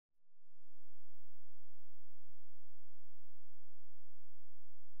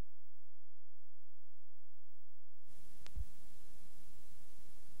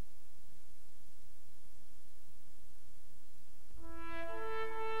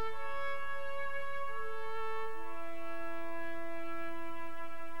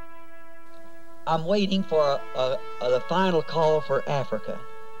I'm waiting for the final call for Africa.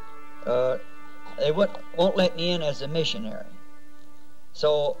 They won't let me in as a missionary.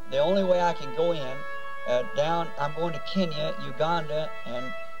 So the only way I can go in, I'm going to Kenya, Uganda,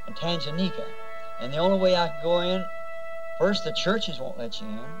 and Tanzania. And the only way I can go in, first the churches won't let you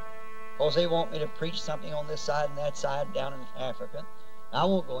in, because they want me to preach something on this side and that side down in Africa. I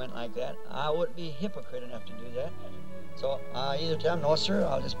won't go in like that. I wouldn't be a hypocrite enough to do that. So I either tell them, no sir,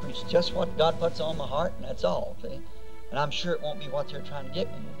 I'll just preach just what God puts on my heart, and that's all, see? And I'm sure it won't be what they're trying to get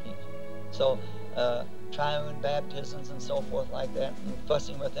me to teach. So triune baptisms and so forth like that, and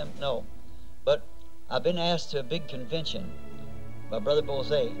fussing with them, no. But I've been asked to a big convention by Brother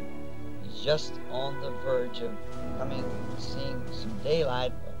Bose. He's just on the verge of coming, seeing some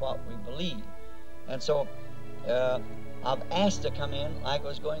daylight of what we believe. And so I've asked to come in like I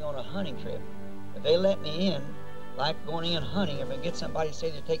was going on a hunting trip. If they let me in, like going in hunting, if I get somebody to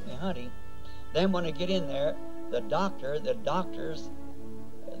say they take me hunting, then when I get in there, the doctors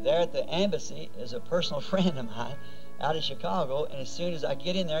there at the embassy is a personal friend of mine out of Chicago, and as soon as I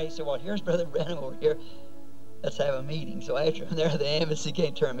get in there, he said, well, here's Brother Brenham over here. Let's have a meeting. So after I'm there, the embassy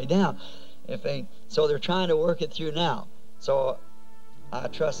can't turn me down. So they're trying to work it through now. So I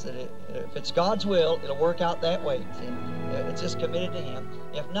trust that if it's God's will, it'll work out that way. See? It's just committed to Him.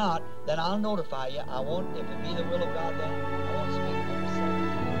 If not, then I'll notify you. I won't, if it be the will of God, then I won't speak for myself.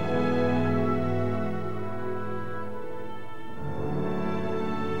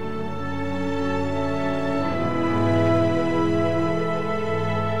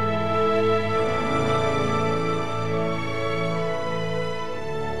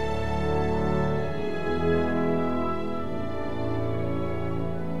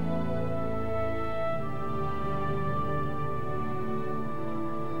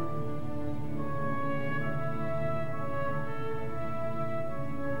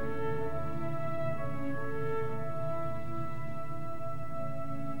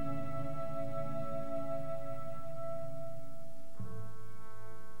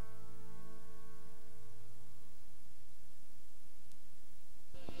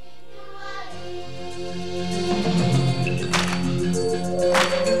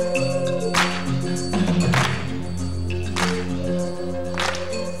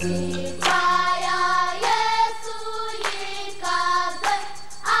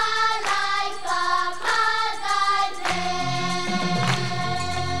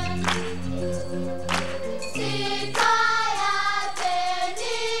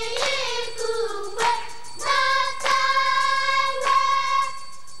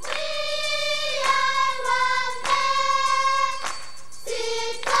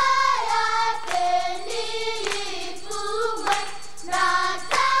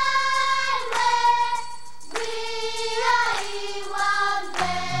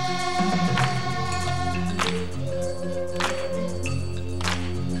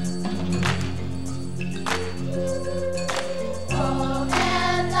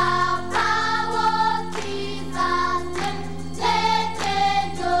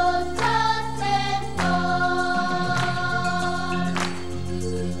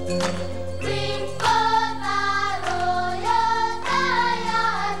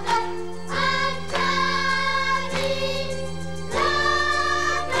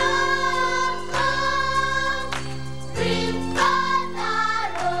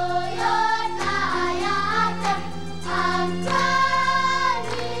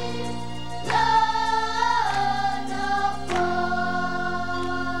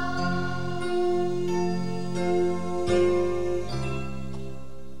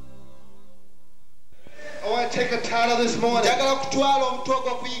 This morning.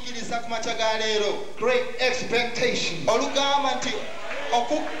 Great expectation. Now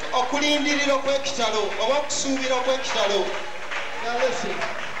listen.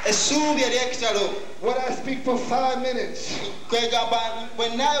 When I speak for 5 minutes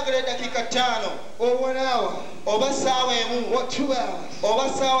or 1 hour or 2 hours,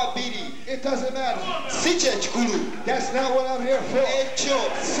 it doesn't matter. That's not what I'm here for.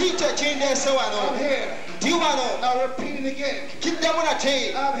 I'm here. I'll repeat it again.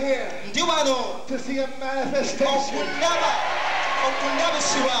 I'm here to see a manifestation of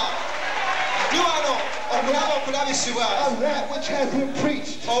that which has been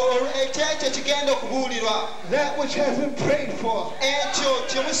preached, that which has been prayed for, that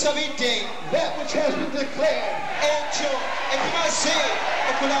which has been declared.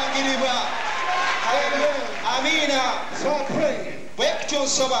 Amen. So I pray that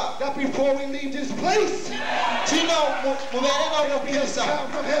before we leave this place, there'll be a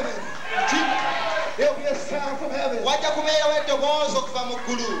sound from heaven. There'll be a sound from heaven. wajja kubeerawo eddoboozi okuva mu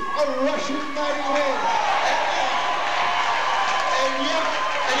ggulu A rushing mighty wind.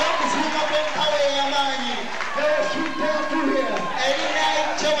 ery'okuvuma kw'empalo ey'amaanyi They'll shoot down through here. erina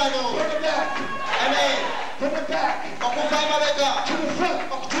ejja wano From the back. amen From the back. okuva emabega To the front.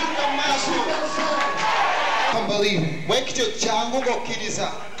 okutuuka mu maaso Shoot outside. Come believe. bwekityo kyangu ng'okkiriza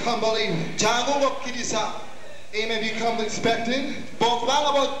Come believe. kyangu ng'okkiriza Amen. You come expecting bw'okubanga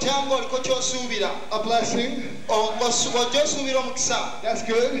bw'ojja ng'oliko ky'osuubira a blessing. bw'ojja osuubira omukisa That's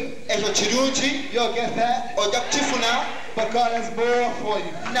good. ekyo kirungi You'll get that. ojja kukifuna But God has more for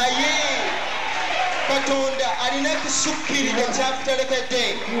you. naye katonda alina ekisukkirire kyakutelekedde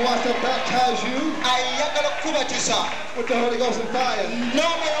He wants to baptize you ayagala okukubatiza with the Holy Ghost and fire.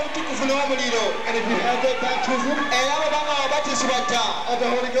 n'omwoyo omutukuvu n'omuliro And if you have that baptism era bw'obanga wabatizibwa dda of the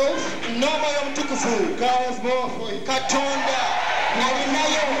Holy Ghost, n'omwoyo omutukuvu God has more for you. katonda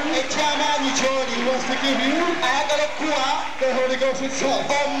alinayo ekyamaanyi ky'oli He wants to give you ayagala okuwa the Holy Ghost itself.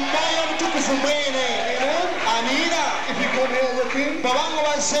 omwoyo omutukuvu mwene Amen. amiina If you come here looking bw'obanga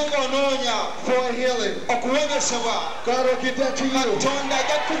wazze ng'onoonya for a healing, okuwonyesebwa God will give that to you. katonda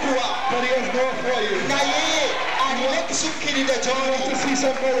ajja kukuwa But He has more for you. naye alina ekisukkirire He wants to ky'oli see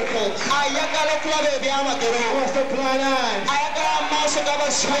some miracles. ayagala okulaba ebyamagero He wants the blind eyes ayagala amaaso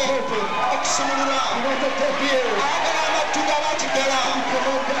g'abasibe open. okusumulula He wants the deaf ears ayagala amatu g'abakigala to come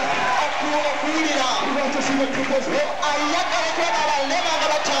on back. okuwulira He wants to see the people's head. ayagala okulaba abalema nga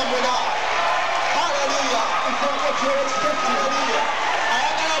batambula haleluya It's not what you're expecting. haleluya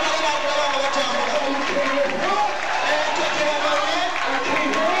ayagala abalema okulaba nga batambula You came here for, ekyo kye bamanye I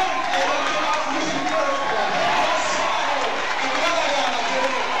came here to see miracles. okulaba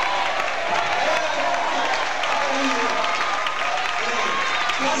byamagero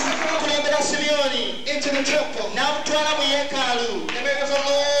akulembera simyoni Into the temple. n'amutwala mu yeekaalu And there was a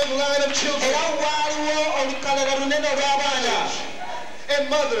long line of children era waaliwo olukalala lunene olw'abaana and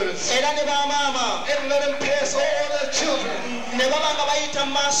mothers. era ne bamaama And let him pass all the children ne baba nga bayita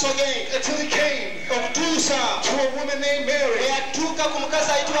mu maaso ge until he came okutuusa to a woman named Mary. bwe yatuuka ku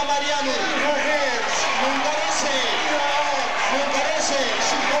mukazi ayitibwa maryamu In her hands, mu ngalo ze in her arms, mu ngalo ze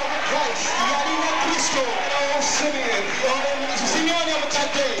she held Christ. yalina kristo And old Simeon, simyoni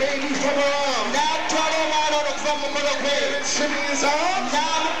omukadde baby from her arms. n'atwala omwana ono okuva mu mukono gwe And in Simeon's arms,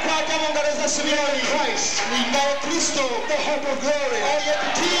 n'amukwata mu ngalo za simyoni Christ, nga kristo the hope of glory, oyo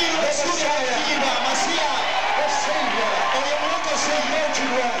ekitiibwa ekitiibwa masiya the Savior, oyo mulokose the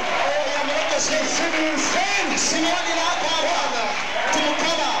anointed one. oyo mulokose And Simeon said, simyoni n'agamba ti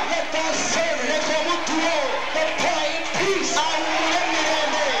mukama let thy servant leka omuddu wo depart in peace awummule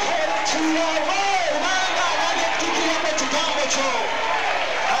emirembe according to thy word. kubanga alabye ekituukirako ekigambo kyo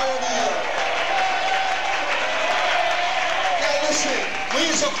haleluya Now listen,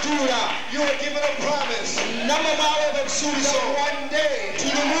 muyinza okutuula you were given a promise nammwe mwaweebwa obusuubizo that one day, ti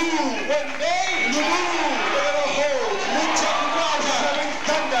lumu lumu we're going to hold mujja kukwata seven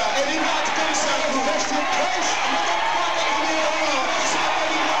thunder ebikwatiko ebisanvu rest in place. mujja kukwata ebisanvu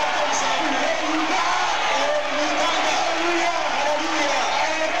ebikwatiko ebisanvu mu Uganda haleluya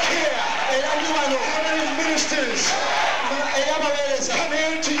I don't care era ndi wano how many ministers era abaweereza come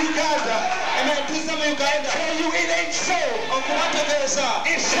here to Uganda tuzza mu Uganda tell you it ain't so. okubategeeza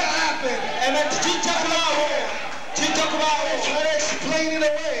It shall happen. kijja kubaawo kijja kubaawo Try to explain it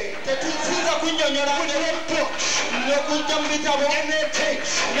away tetusinza kunnyonnyola with your books n'okujja mu bitabo and their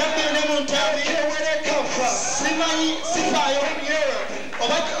tapes. ne mu I don't ntambi care where they come from. simanyi sifaayo From Europe,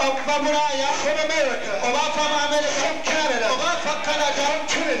 oba okuva bulaaya from America, oba ava mu amerika from Canada, oba ava canada from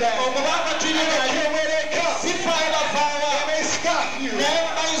Trinidad. I oba ava don't trinidad care where they come. sifaayo bavaawa They may scoff you. naye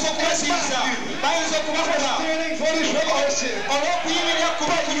bayinza okubasiiza bayinza okubakola Standing for this revolution. olw'okuyimirira ku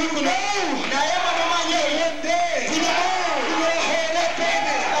bakulu kuno naye bamumanyi One day, kino you're going to hold that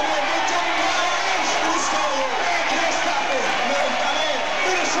baby. omujja mukwayo kristo Man can't stop it.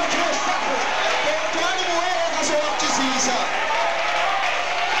 Minister can't stop it. twali muweere kasobola kukiziyiza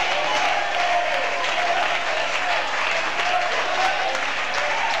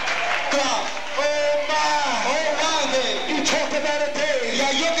owange He talked about a day.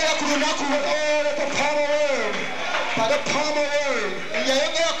 yayogera ku lunaku Oh, that the palmer worm, the palmer worm,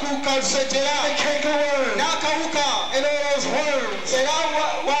 yayogera ku kalusejera the canker worm, n'akawuka and all those worms era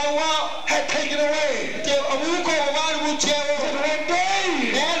wawa had taken away. nti obuwuka obwo bwali bugyewo And one day,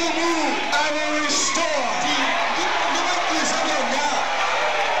 naye lumu I will restore ndibajjuza byonna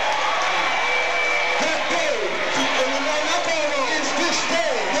that day. olunaku olwo Is this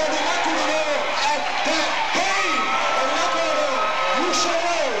day. olunaku luno At that day, olunaku olwo you shall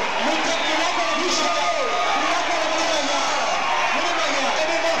know. olunaku olwo You shall know. olunaku olwo mulimanya And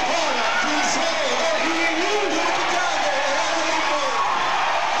in my Father, nze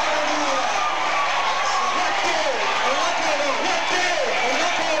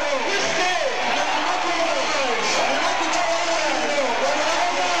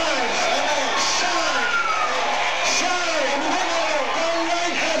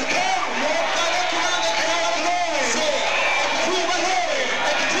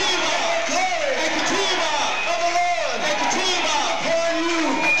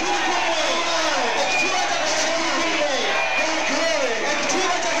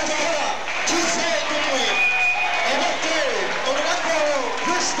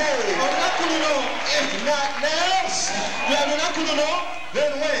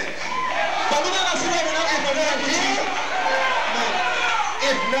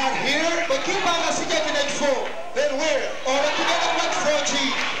Then where? Or what you get what for G?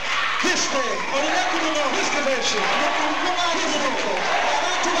 History. Or you have to know his convention. Come on, his people.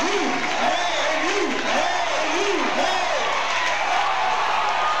 To you. And you. And you.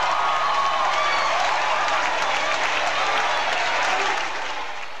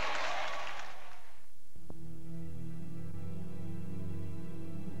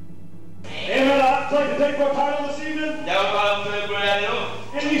 Amen. I'd like to take my title this evening.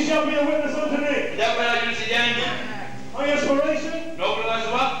 And ye shall be a witness unto me. My inspiration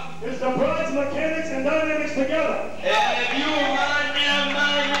is the bride's mechanics and dynamics together.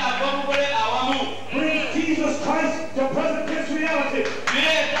 Bring Jesus Christ to present tense reality.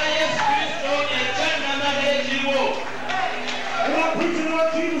 We're not preaching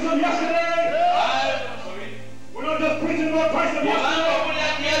about Jesus of yesterday. We're not just preaching about Christ of yesterday.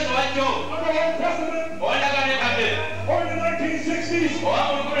 Of the Old Testament. Or in the 1960s. But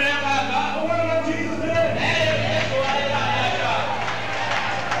what about Jesus today?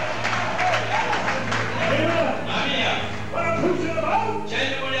 Amen. What I'm preaching about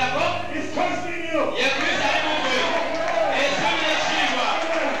is Christ in you.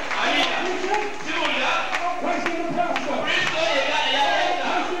 Christ in the pastor.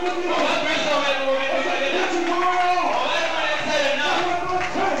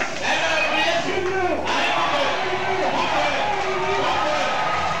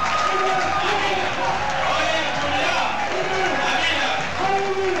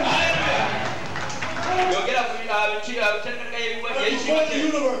 Before the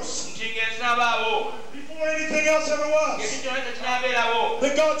universe, before anything else ever was,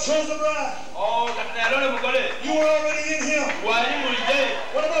 that God chose a bride. You were already in Him.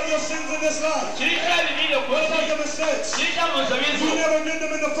 What about your sins in this life? What about your mistakes? You never did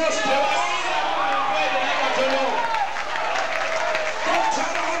them in the first place. Don't try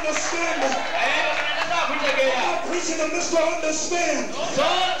to understand it. I'm preaching to Mr. Understand. I'm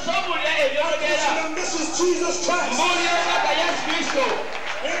preaching to Mrs. Jesus Christ.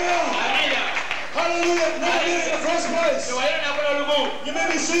 Amen. Hallelujah. Never did it in the first place. You may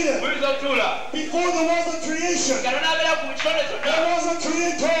be seated. Before there was a creation, there was a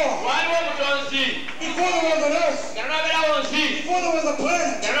creator. Before there was an earth, before there was a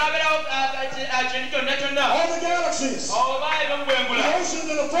planet, all the galaxies, the oceans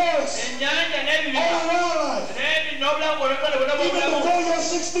and the forests, all the wildlife, even before your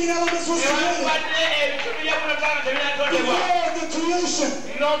 16 elements was created, before the creation,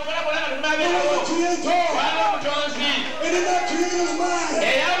 there was a creator. And in that creator's mind, he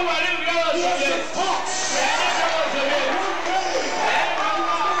has some thoughts.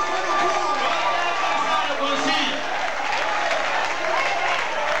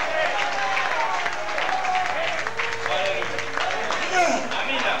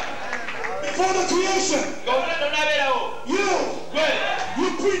 Before the creation, you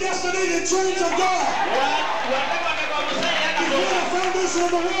predestinated children of God. Before the foundation of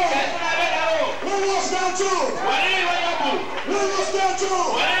the world, where was thou, Job? Where was thou, Job?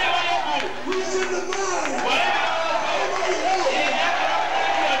 He is in the mind.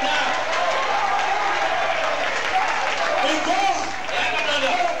 And God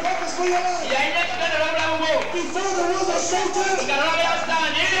had a purpose for your life. Before there was a Satan,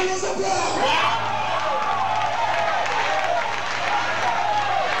 there was a bride.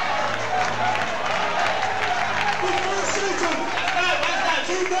 Before Satan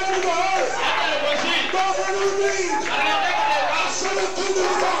came down to the earth, God had ordained a son of kingdom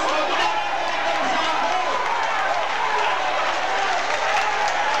of God.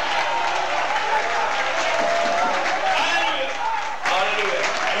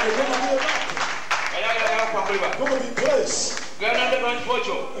 Going to be placed.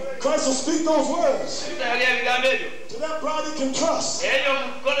 Christ will speak those words to that bride he can trust. Hear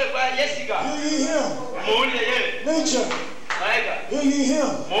ye him. Nature. Hear ye him.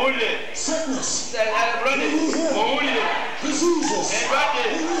 Sickness. Hear ye him. Diseases. Hear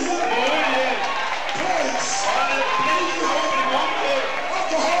ye him. Praise. Hear ye him.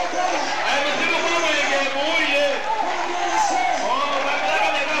 Alcohol death.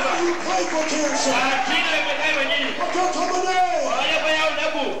 You pray for cancer. There'll come a day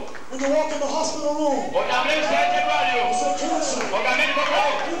when you walk in the hospital room. It's a cancer.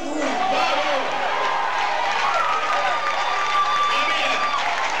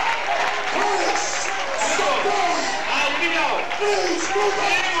 Praise. Stop God. Please move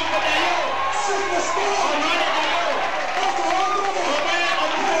on. Sickness God. Alcohol brother.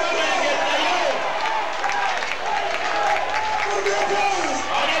 It'll be a bride.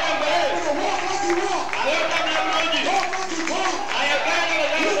 When you walk like you walk. Talk like you talk.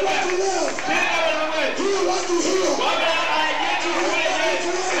 Live like you live.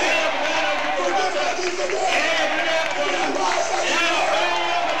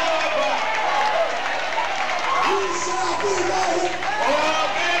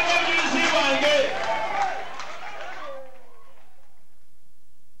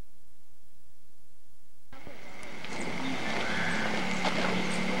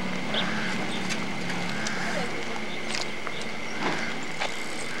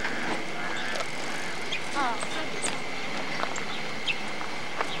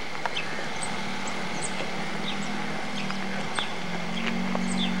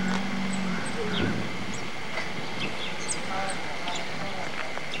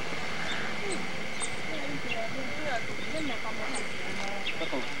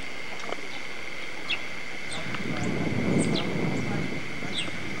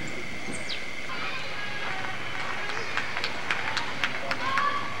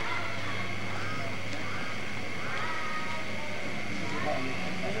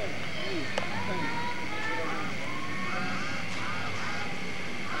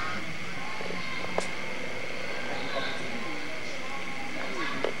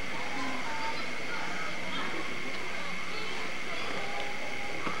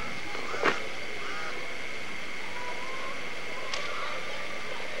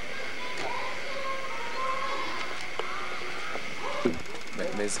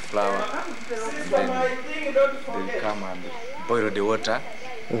 maize flour, and then they come and boil the water.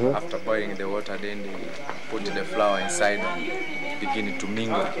 After boiling the water, then they put the flour inside and begin to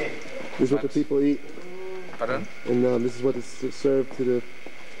mingle. This is what the people eat? Pardon? And this is what is served to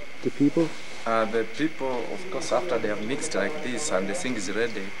the people? The people, of course, after they have mixed like this and the thing is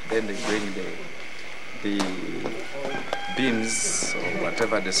ready, then they bring the beans or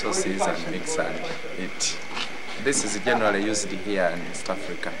whatever the sauce is and mix and eat. This is generally used here in East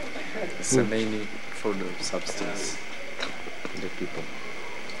Africa. It's a main food substance to the people.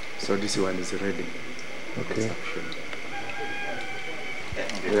 So this one is ready. Okay.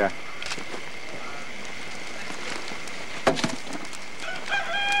 Yeah.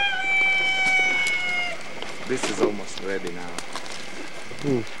 This is almost ready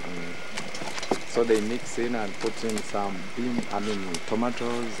now. So they mix in and put in some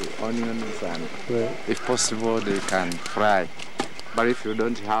tomatoes, onions, and if possible they can fry. But if you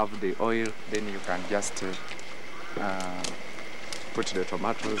don't have the oil, then you can just put the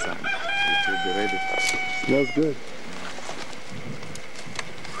tomatoes and it will be ready. Smells good.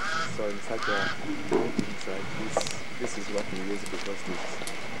 So in such a things like this is what we use because it's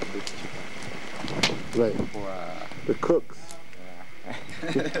a bit cheaper. Right. For the cooks.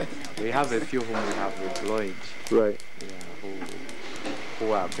 We have a few whom we have employed. Right. Yeah,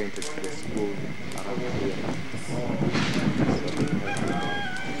 who are painted to the school around here.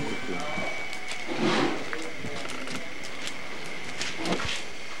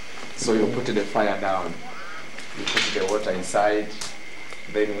 So you put the fire down, you put the water inside,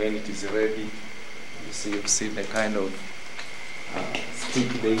 then when it is ready, you see the kind of stick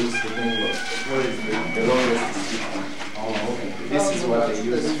they use to mingle. What is the longest stick? Oh, okay. This is what they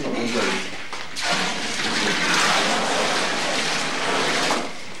use for mingling.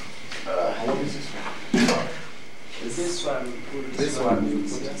 What is this one? This one you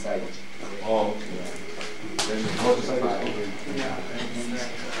put inside. Oh, okay. Then you put the fire.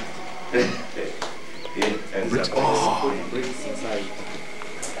 Bricks inside.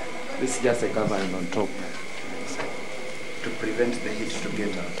 This is just a covering on top to prevent the heat to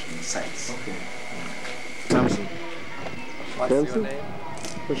get out on the sides. Okay. Samson. What's your name?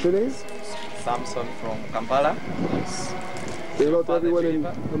 What's your name? Samson from Kampala. Yes. Say hello to everyone in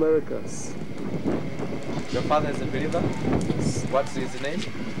America. Your father is a believer? Yes. What's his name?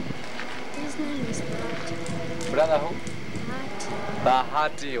 His name is Bahati. Brother who?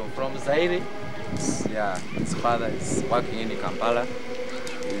 Bahati. Bahati from Zaire? Yeah, his father is working in Kampala.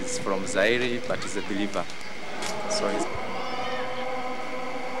 He's from Zaire, but he's a believer. So he's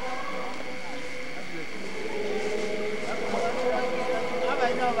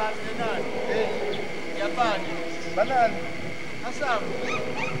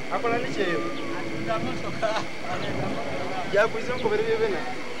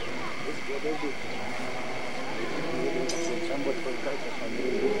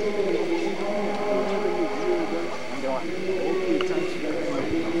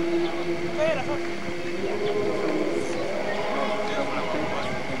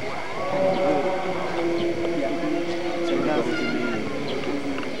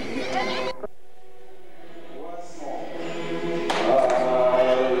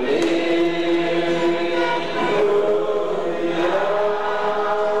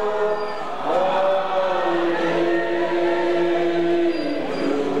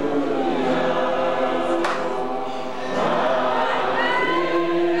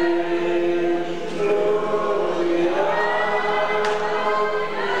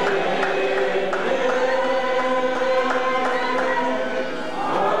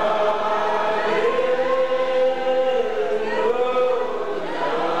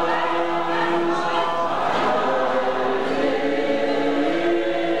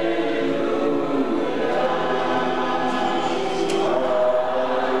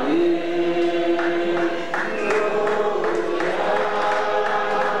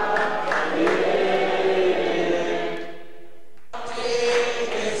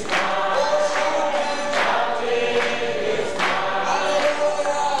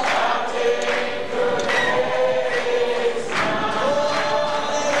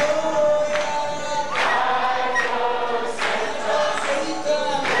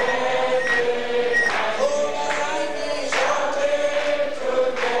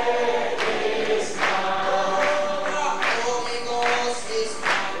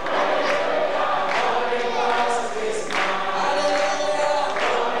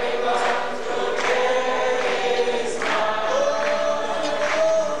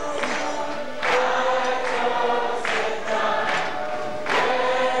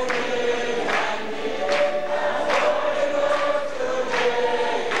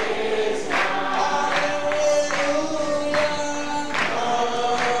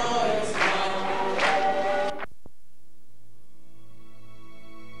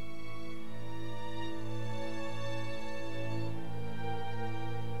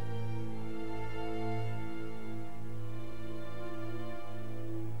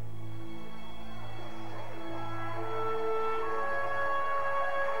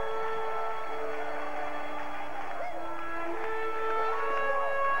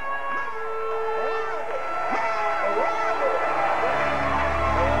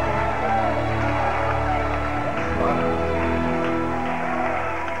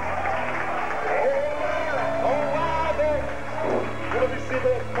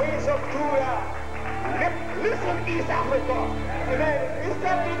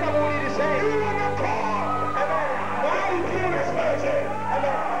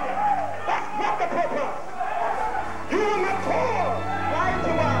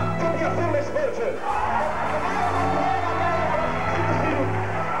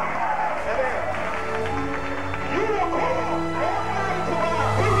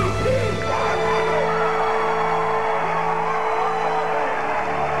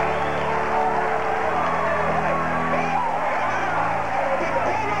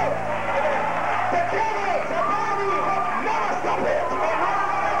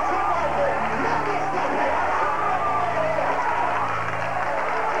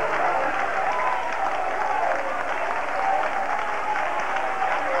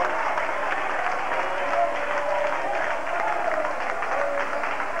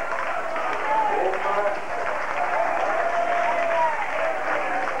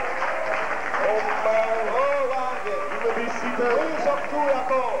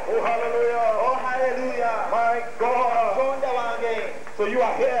you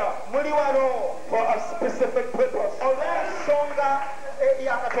are here for a specific purpose. Elohim.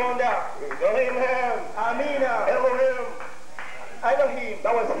 Elohim,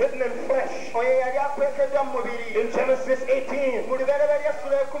 that was hidden in flesh. In Genesis 18, told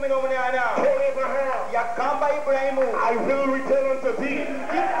Abraham, I will return unto thee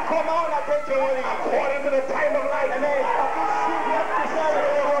according to the time of life. I'm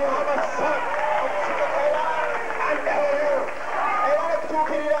a son. And Elohim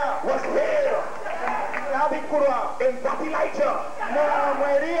was here in that Elijah,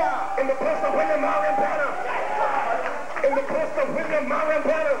 in the person of William Marion Branham. In the person of William Marion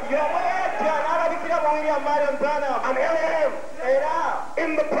Branham. And Elohim,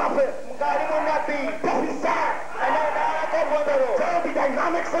 in the prophet, prophesied. Tell the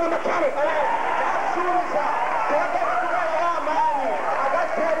dynamics and the mechanics.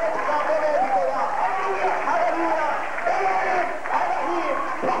 Elohim,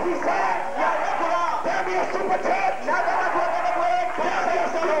 prophesied. Tell me a super church. Tell me a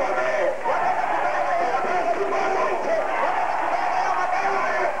super man.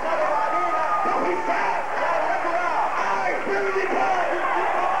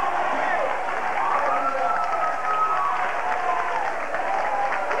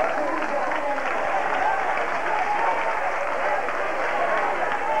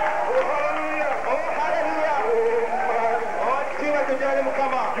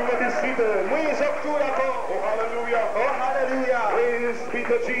 You will be seated. Oh, hallelujah. Oh, hallelujah. Praise be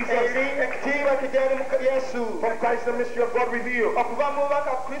to Jesus. From Christ the mystery of God revealed.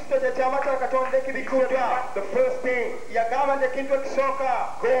 The first thing, God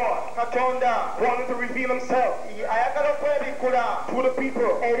wanted to reveal himself to the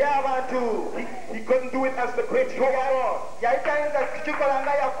people. He couldn't do it as the great God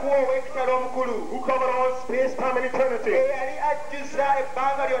who covered all space, time, and eternity.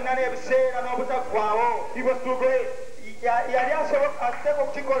 He was too great.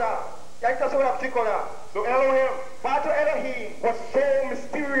 So Elohim was so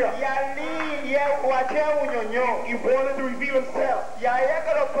mysterious. He wanted to reveal himself.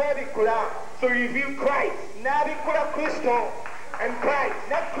 So he revealed Christ. And Christ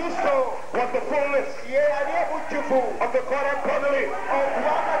was the fullness of the Godhead bodily.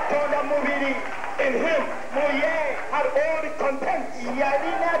 In him had all the contents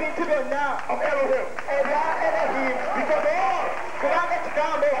of Elohim. Because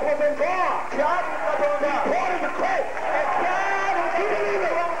all was in God. He poured into Christ. You believe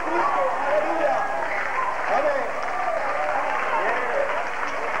it? Amen.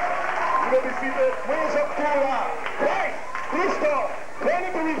 You will be seated. Christ, Christo,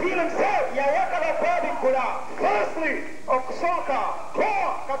 wanted to reveal himself. Firstly,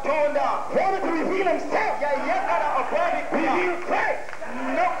 God wanted to reveal himself. Reveal Christ.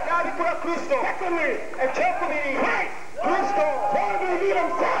 Secondly, Christ, Christo, wanted to reveal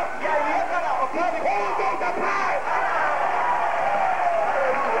himself. Hold on the pride.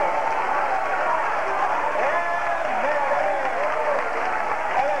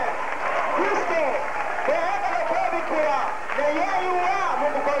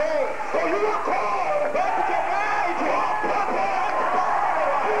 So you are called back to your mind, your purpose.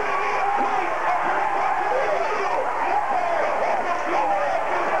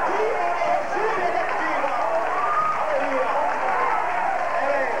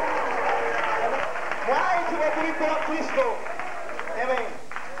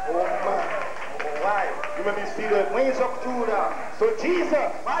 You may be seated. So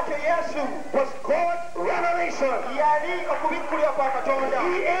Jesus was God's revelation. He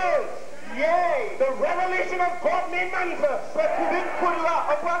is the revelation of God made manifest.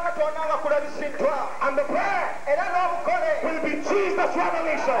 And the prayer will be Jesus'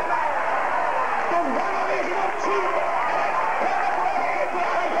 revelation. The revelation of Jesus.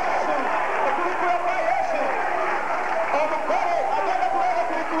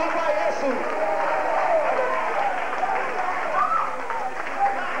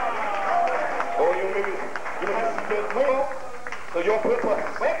 So your purpose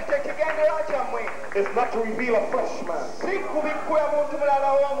is not to reveal a flesh man.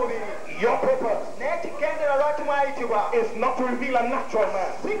 Your purpose is not to reveal a natural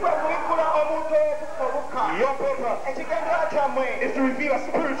man. Your purpose is to reveal a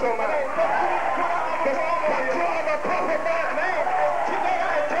spiritual man. The stature of a prophet man.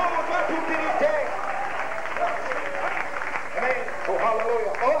 Oh,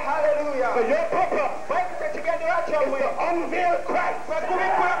 hallelujah. Oh, hallelujah. So your purpose is to unveil Christ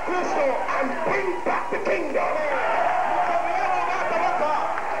and bring back the kingdom.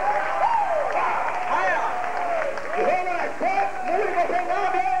 You hear what I said?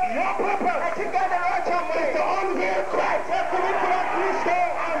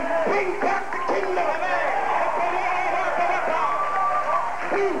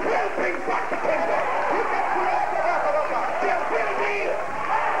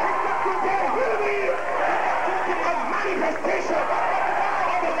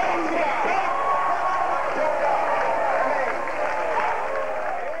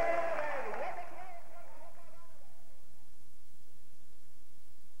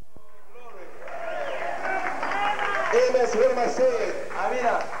 Yes, what am I saying?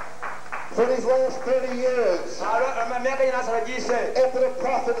 For these last 30 years, after the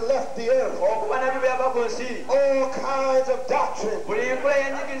prophet left the earth, all kinds of doctrine have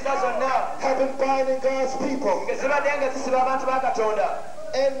been binding God's people.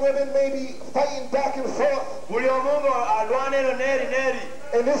 And women may be fighting back and forth.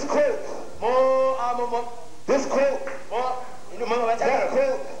 And this quote, that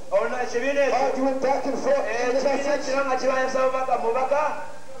quote, arguing back and forth in the message.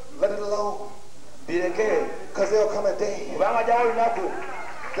 Let it alone. Because there'll come a day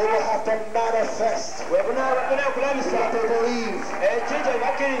they will have to manifest what they believe.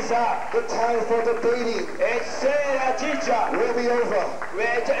 The time for debating will be over.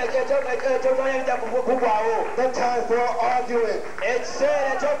 The time for arguing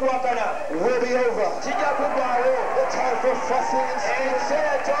will be over. The time for fussing and speaking will be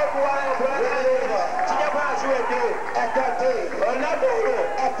over. At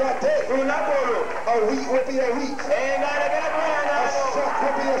that day, a wheat will be a wheat. A shock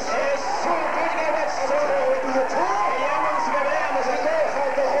will be a shock. A tear will be a tear.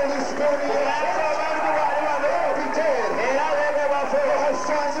 The Holy Spirit will be dead. We'll have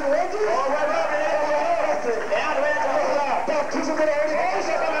signs and wonders. Baptism of the Holy Ghost.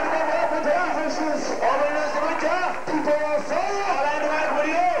 People are on fire.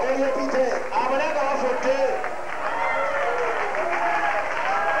 And you'll be dead.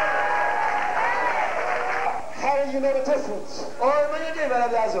 How do you know the difference?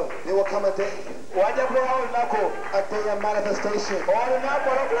 There will come a day. A day of manifestation. On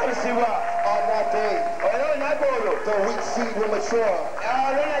that day, the wheat seed will mature.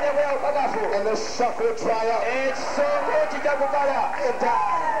 And the shock will dry up. And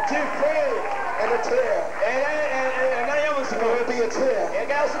die. And a tear. There will be a tear.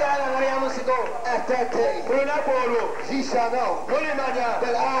 At that day, ye shall know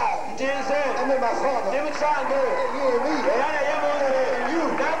that I am in my Father, and you and me, and you.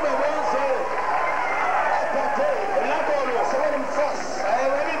 At that day, so let them fuss,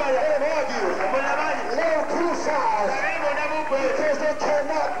 let them argue, let them criticize, because they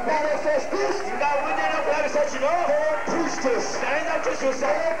cannot manifest this, they don't preach this, they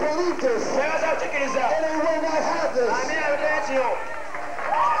don't believe this, and they will not have this.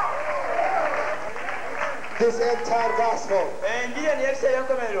 This end-time gospel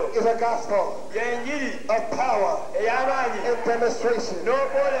is a gospel of power and demonstration.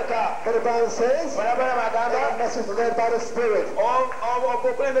 But the Bible says, a message led by the Spirit. Paul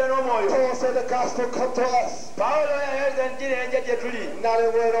said the gospel come to us, not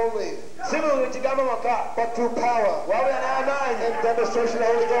in word only, but through power and demonstration of the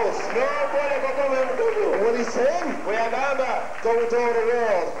Holy Ghost. What he said, go into all the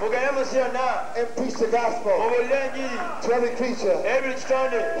world and preach the gospel to every creature.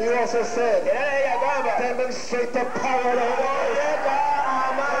 He also said, demonstrate the power of the Holy Ghost.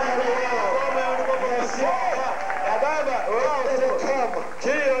 Let it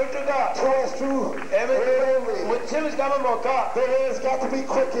come to us through only. The ears got to be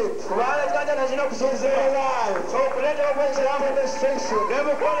quickened. So they're alive. Demonstration of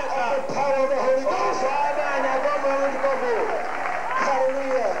the power of the Holy Ghost.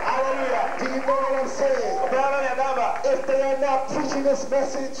 Hallelujah. Do you know what I'm saying? If they are not preaching this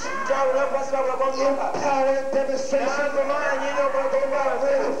message in power and demonstration, they're not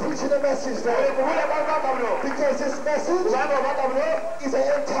really preaching the message there. Because this message is an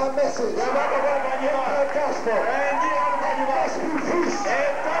end-time message. End-time gospel. It must be preached.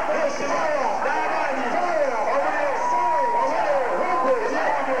 There's fire.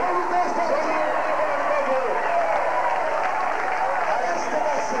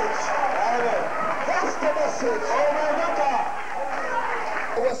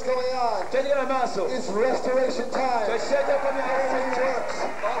 What's going on? It's restoration time. Everything works.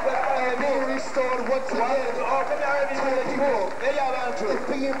 And being restored once again to the people. It's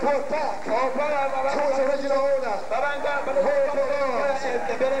being brought back to its original owner. It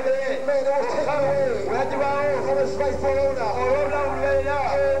was taken away from its rightful owner.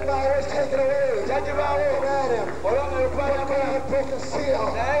 And now it's taken away from Adam. But God broke a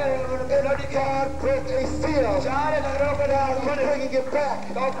seal. God broke a seal. Now he's bringing it back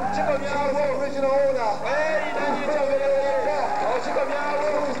to its original owner. He's bringing it back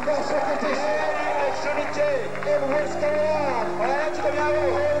to his natural condition. And what's going on?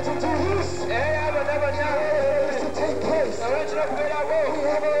 To do this is to take place. We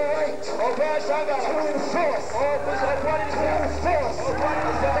have a right to enforce our rightful condition.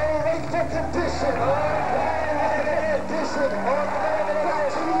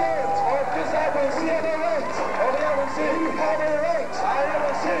 We have a right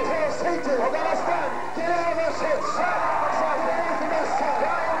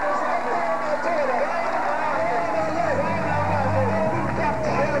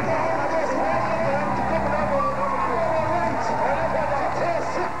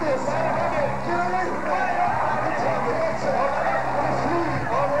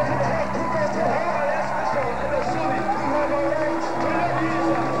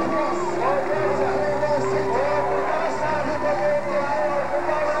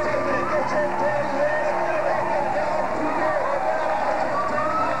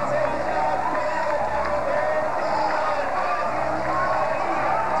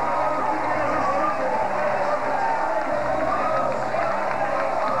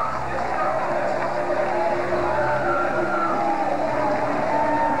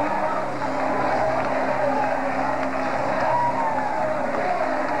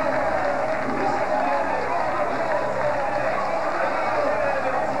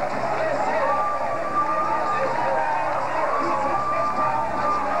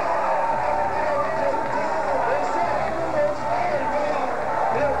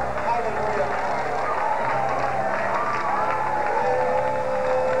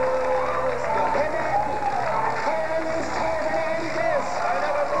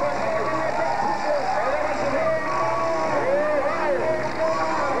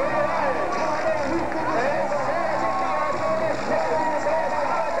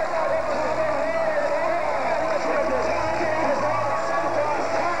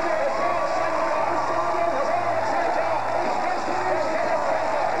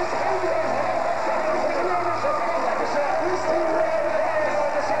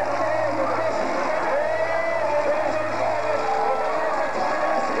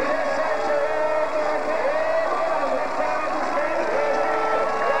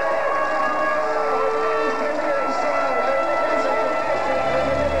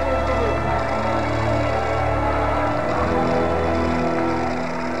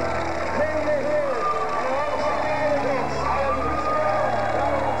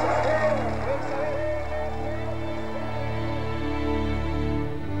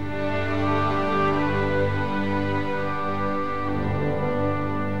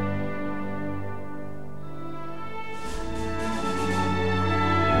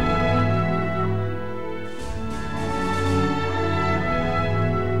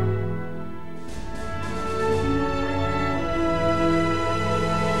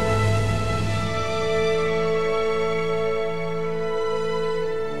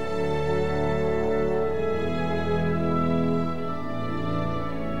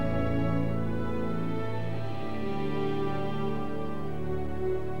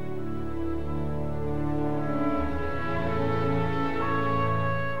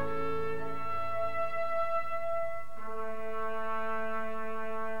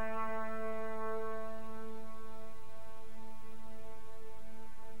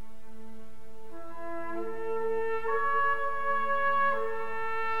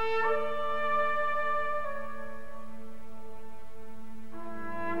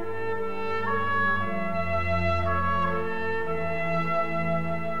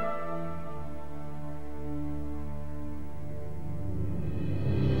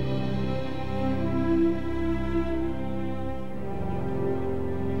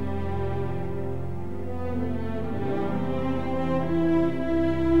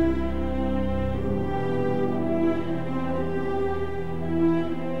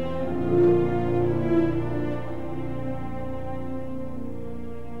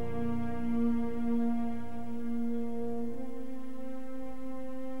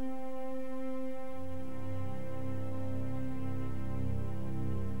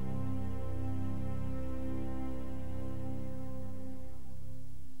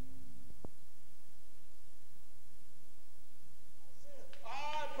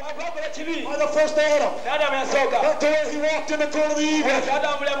the first Adam. Back to where he walked in the cool of the evening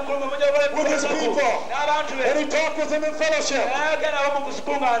with his people. And he talked with them in fellowship.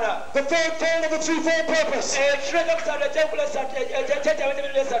 The third fold of the threefold purpose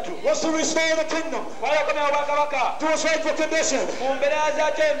was to restore the kingdom to its rightful condition. And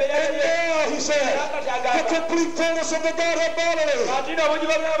now, he said, the complete fullness of the Godhead bodily.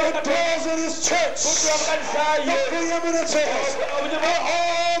 It dwells in his church. The preeminences of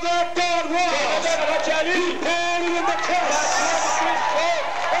all that God was. He poured it in the Christ.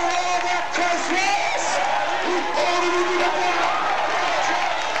 And all that Christ was, he poured it into the world.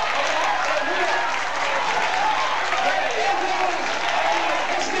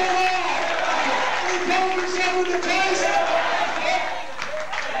 Let's go on. He poured himself into Christ.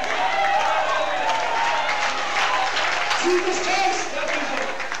 Jesus Christ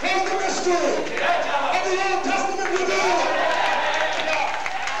was the mystery of the Old Testament revealed.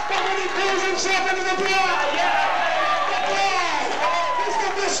 But when he pours himself into the bride is the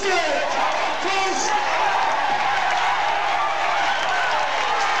mystery of Christ.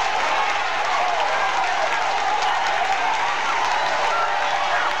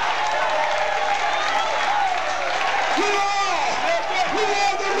 You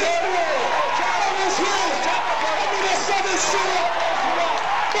are the mystery of his will. Under the seventh seal.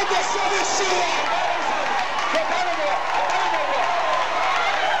 With the seventh seal.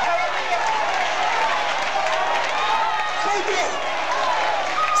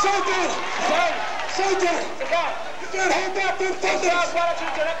 Satan, you can't hold back them thunders.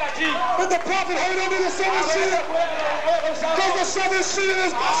 But the prophet heard under the seventh seal. Because the seventh seal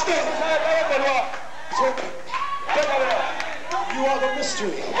is busted. Satan, you are the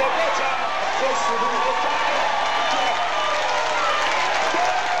mystery.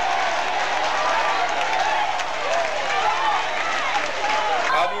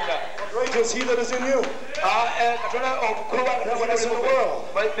 Great is he that is in you. That is in the world.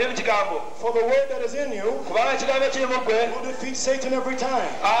 For the word that is in you will defeat Satan every time.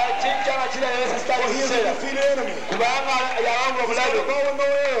 For he is a defeated enemy. He's got a bow and no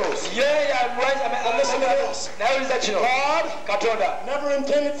arrows. And listen to this. God never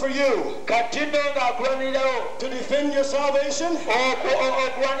intended for you to defend your salvation or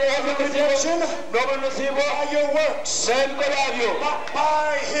your redemption by your works, but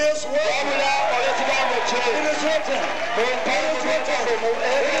by his word. It is written.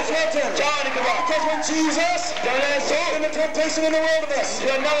 Because when Jesus in the temptation in the wilderness,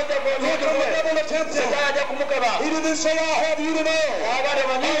 here comes the devil to tempt him. He didn't say, I'll have you to know I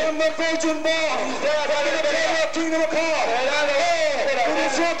am the virgin born in the kingdom of God. It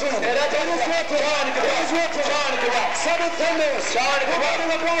is written. Seven thunders were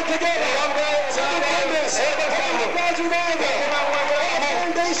running abroad together. Seven thunders were rising together.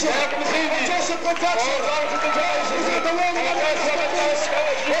 Foundation of Joseph protection. He said the Lord is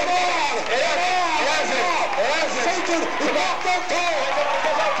Satan is not that tall.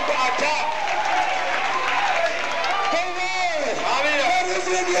 The word that is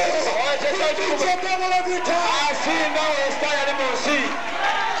in you. He beats the devil every time.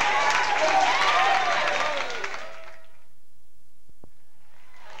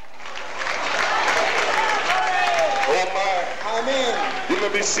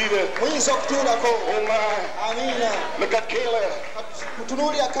 Be seated. Oh my. Look at Caleb.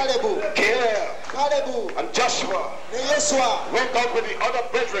 Caleb and Joshua went out with the other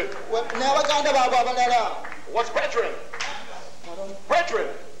brethren. What's brethren? Brethren.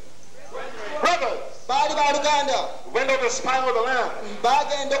 Brothers. Went out to spy out the land.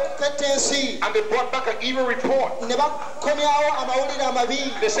 And they brought back an evil report. They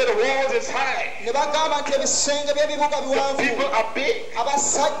said the walls is high. The people are big.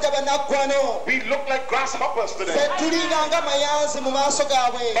 We look like grasshoppers today. But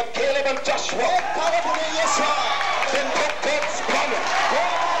Caleb and Joshua then took God's promise.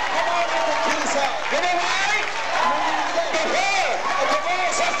 You know why? The word of the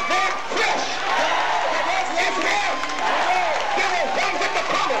Lord has made flesh. It's there. They will run with the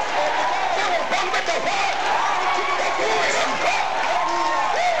promise. They will run with the word. The glory of God.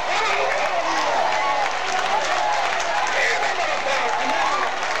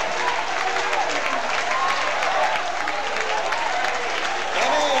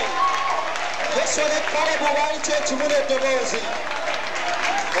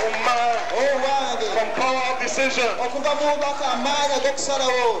 From power of decision.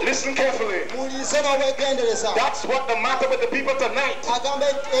 Listen carefully. That's what the matter with the people tonight.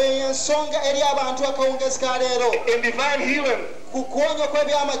 In divine healing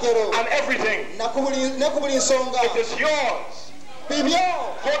and everything, it is yours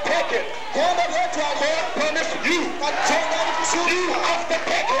Go take it. God promised you. You have to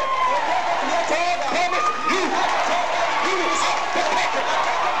take it. God promised you. You have to take it.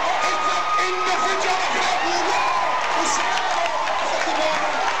 It's an individual affair.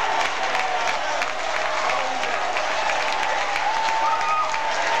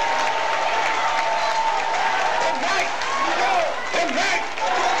 Tonight,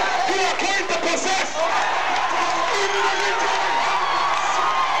 you are going to possess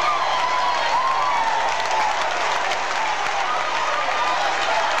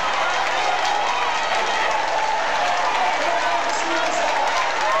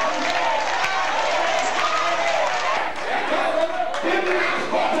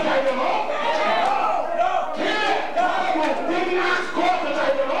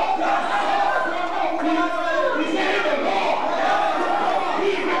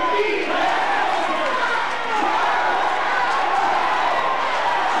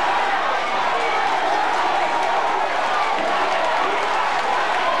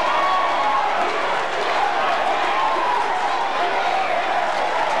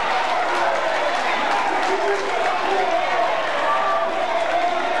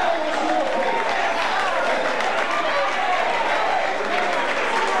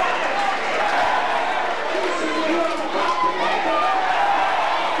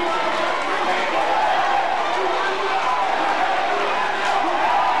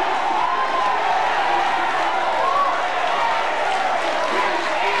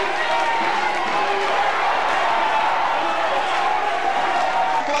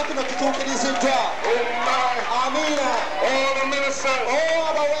all the ministers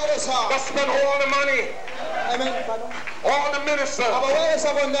that spent all the money. All the ministers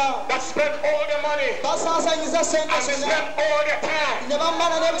that spent all their money and they spent all their time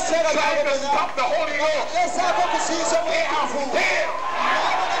trying to stop the Holy Ghost. They have failed.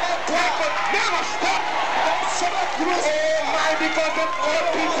 They could never stop. Oh my, because if God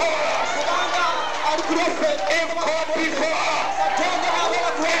before us, if God before us,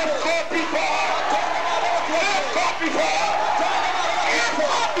 if God before us, if God before us, if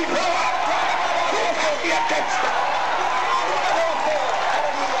God before us, who can be against us?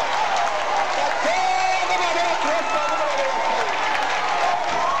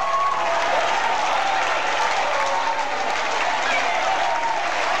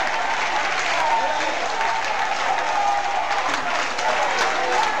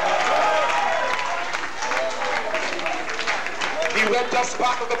 He read just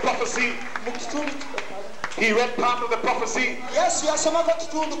part of the prophecy. He read part of the prophecy.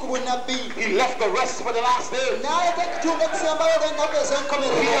 He left the rest for the last day. He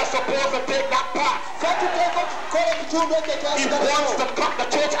was supposed to take that part. He wants to cut the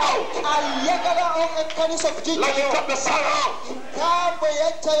church out. Like he cut the son out.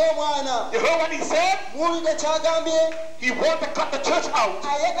 You heard what he said? He wanted to cut the church out.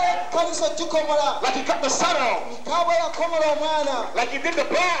 Like he cut the son out. Like he did the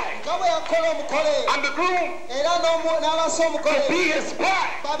bride and the groom. To be his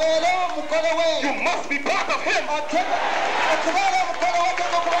bride, you must be part of him. Not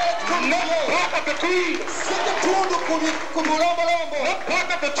part of the creed. Not part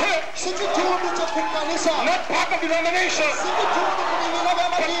of the church. Not part of the denomination.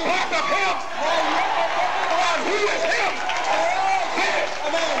 But part of him. And who is him? Faith,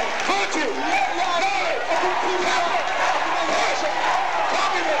 virtue, knowledge, power, passion,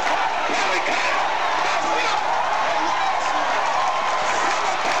 confidence, barricade. That's him.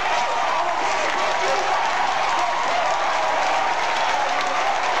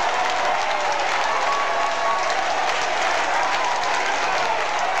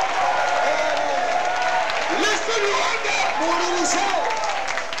 Listen, Uganda.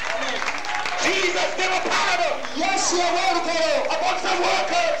 Jesus gave a parable about some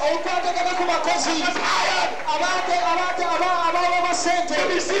workers who was hired to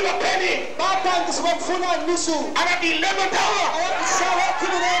receive a penny. And at the 11th hour,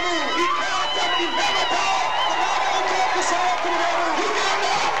 he called them 11th hour.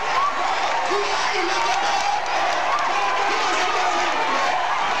 Uganda, you are 11th hour.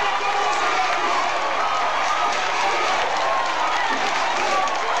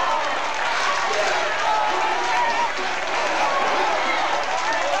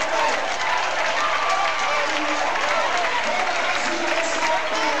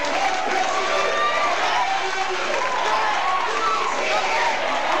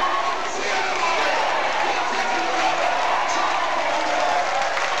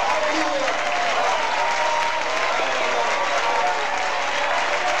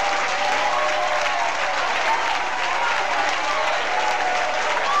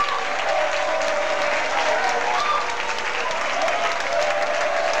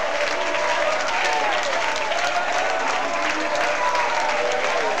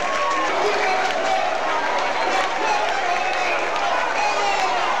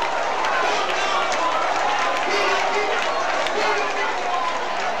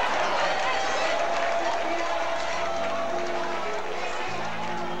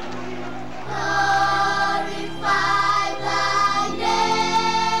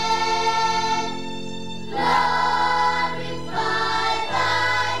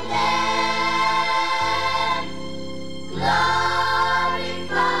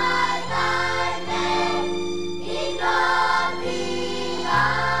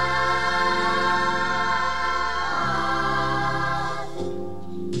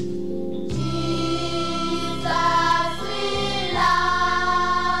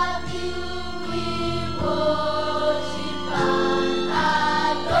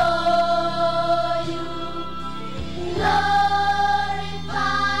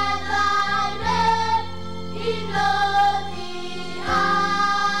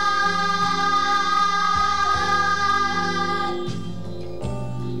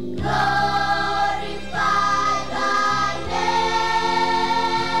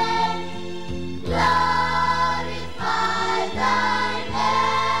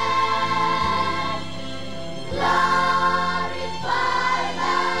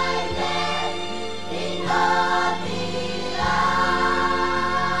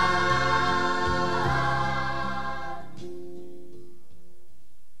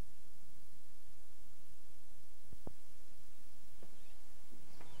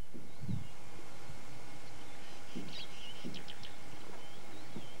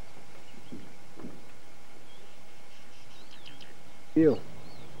 feel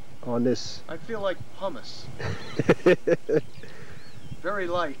on this? I feel like hummus. Very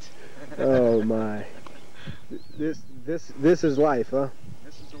light. Oh my! This is life, huh?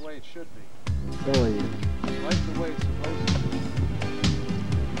 This is the way it should be. I'm telling you. Life the way it's supposed to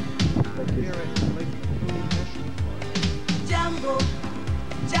be. Here at Lake Mission. Jambo,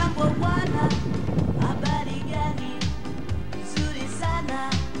 jambo bwana, habari gani? Nzuri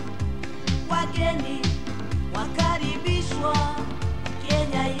sana. Wageni wakaribishwa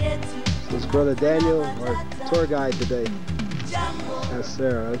Kenya yetu. This is Brother Daniel, our tour guide today. Yes,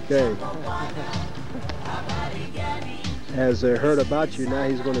 sir. Okay. Has heard about you, now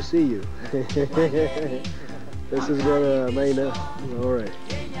he's going to see you. This is Brother Maina. All right.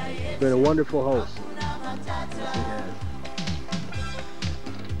 Been a wonderful host. Yes, he has.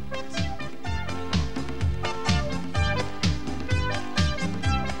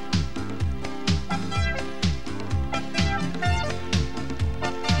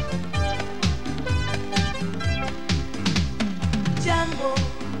 Jambo,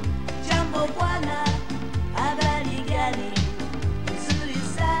 jambo bwana, habari gani? Nzuri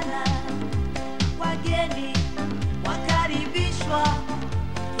sana. Wageni wakaribishwa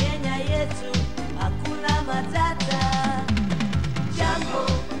Kenya yetu, hakuna matata. Jambo,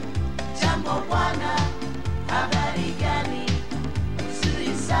 jambo bwana, habari gani?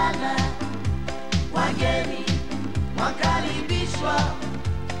 Nzuri sana. Wageni wakaribishwa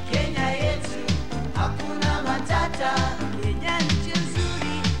Kenya yetu, hakuna matata. Kenya nchi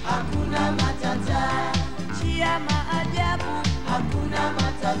nzuri, hakuna matata. Nchi ya maajabu, hakuna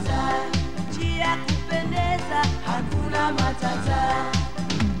matata. Nchi ya kupendeza, hakuna matata.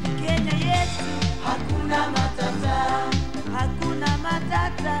 Kenya yetu, hakuna matata. Hakuna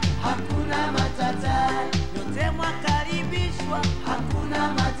matata, hakuna matata. Yote mwakaribishwa,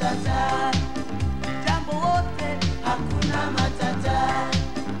 hakuna matata. Jambo wote, hakuna matata.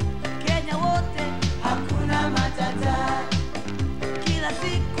 Kenya wote, hakuna matata. Kila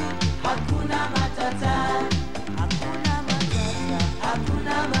siku, hakuna matata. Hakuna matata,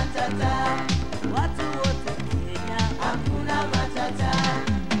 hakuna matata. Watu wote Kenya, hakuna matata.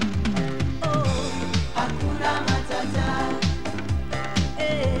 Oh, hakuna matata.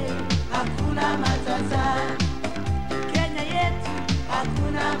 Hakuna matata. Kenya yetu,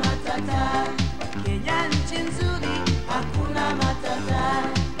 hakuna matata. Kenya nchi nzuri, hakuna matata.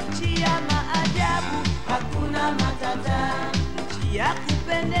 Nchi ya maajabu, hakuna matata. Nchi ya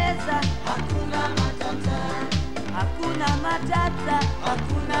kupendeza, hakuna matata. Hakuna matata,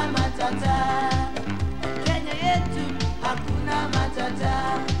 hakuna matata. Kenya yetu, hakuna matata.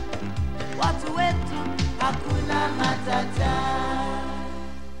 Watu wetu, hakuna matata.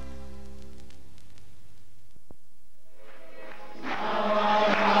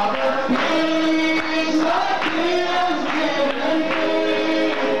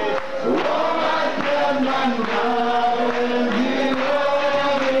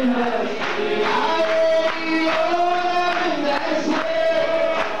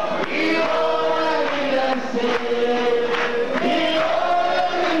 Oh,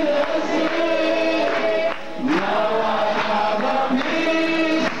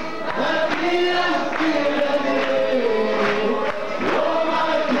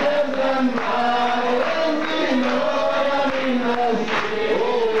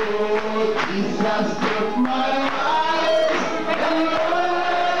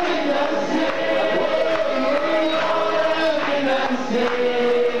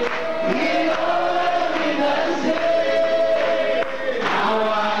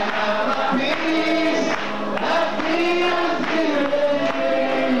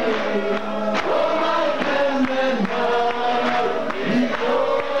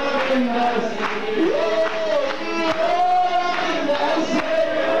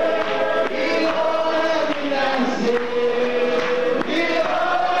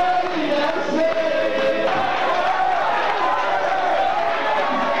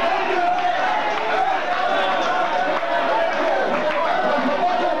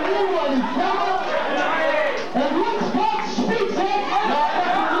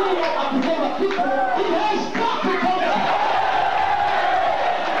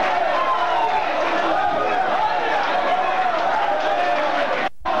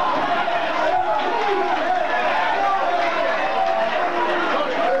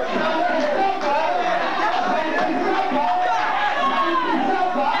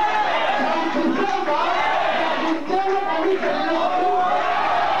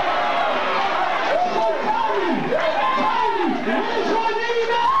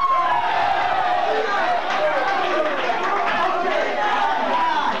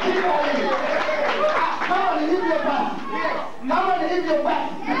 hivyo basi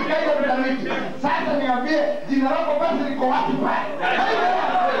katika ile piramidi. Sasa niambie jina lako basi liko wapi pale?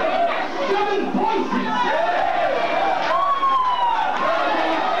 7 voices.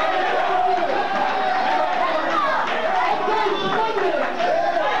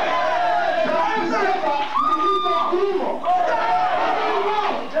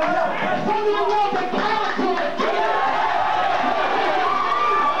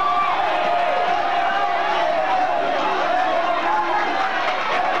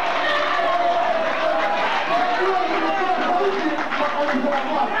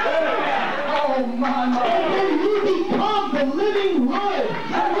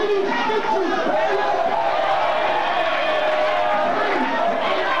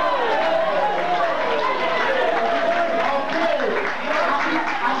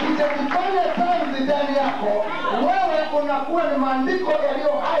 Unakuwa ni maandiko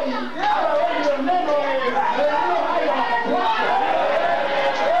yaliyo hai, hata wewe ndio neno yaliyo hai wakati wako.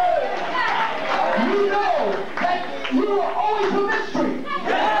 You know that you are always a mystery.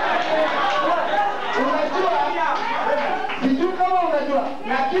 Unajua, sijui kama unajua,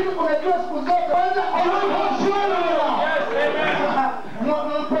 lakini unajua siku zote kwanza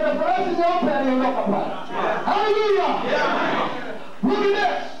mpenda farasi nyeupe aliondoka pale. Hallelujah. Look at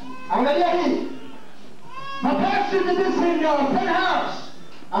this. Angalia hii. My pastor did this in Penthouse.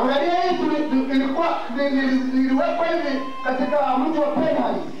 Angalia hii niliwekwa hivi katika mji wa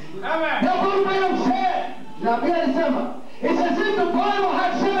Penthouse. Na Bwana said, na Biblia inasema, it's as if the Bible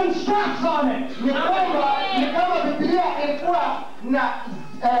had 7 straps on it. Ni kama Biblia ilikuwa na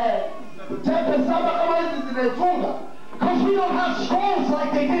tepe 7 kama hizi zinafunga. Because we don't have scrolls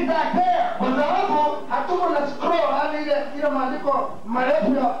like they did back there. Kwa sababu hatuko na scroll, yani ile maandiko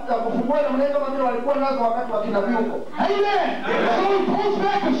marefu ya kufungua na mnene kama vile walikuwa nazo wakati wa kinabii huko. Amen. So he pulls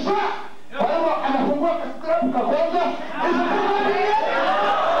back a strap. Kwa hivyo anafungua strap kwanza. Is it open yet?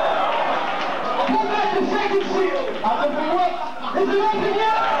 Pull back the second seal. Anafungua. Is it open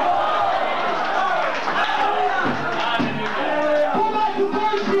yet? Pull back the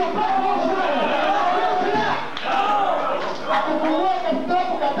third seal. Back off akufungua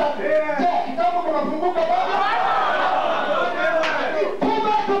kitabu katatu. Je, kitabu kinafunguka baba? Pull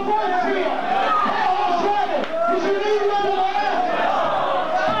back the fourth seal. You should leave it on the left.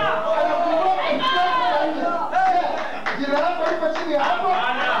 Anafungua kitabu katatu. Je, jina lako liko chini hapo?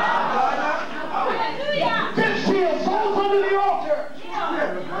 Fifth seal, souls under the altar.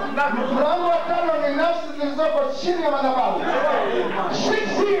 Mlango wa 5 ni nafsi zilizoko chini ya madhabahu.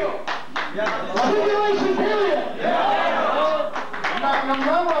 Sixth seal. Tribulation period. Na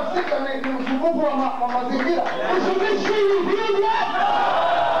mlango wa 6 ni mzunguko wa mazingira. Is the mystery revealed yet?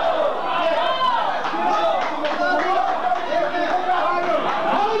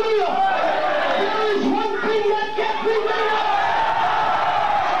 Hallelujah. There is one thing that can't be made up.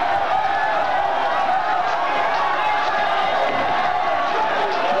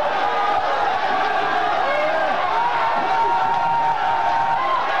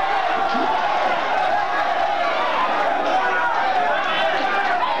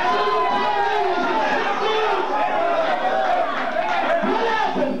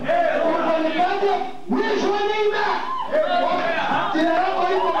 Where's your name at?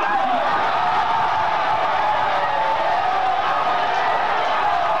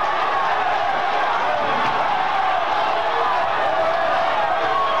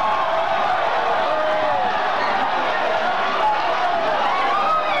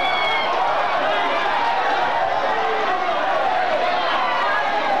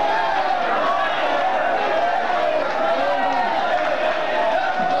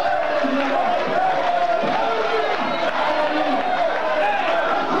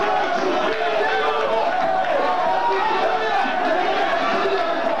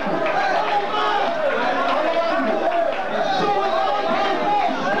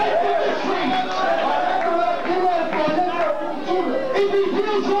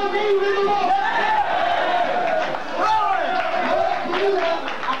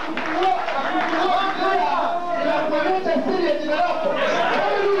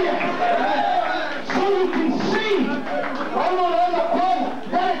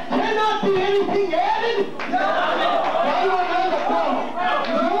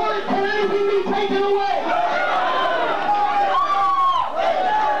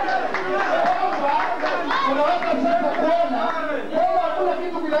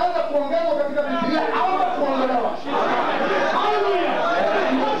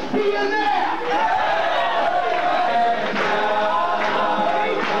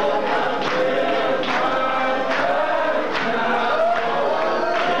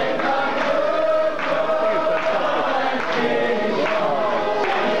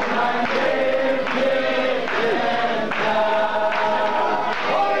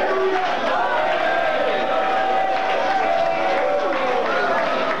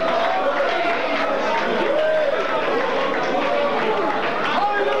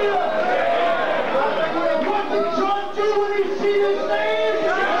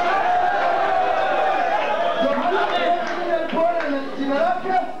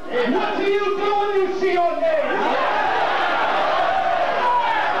 What do you do when you see your name?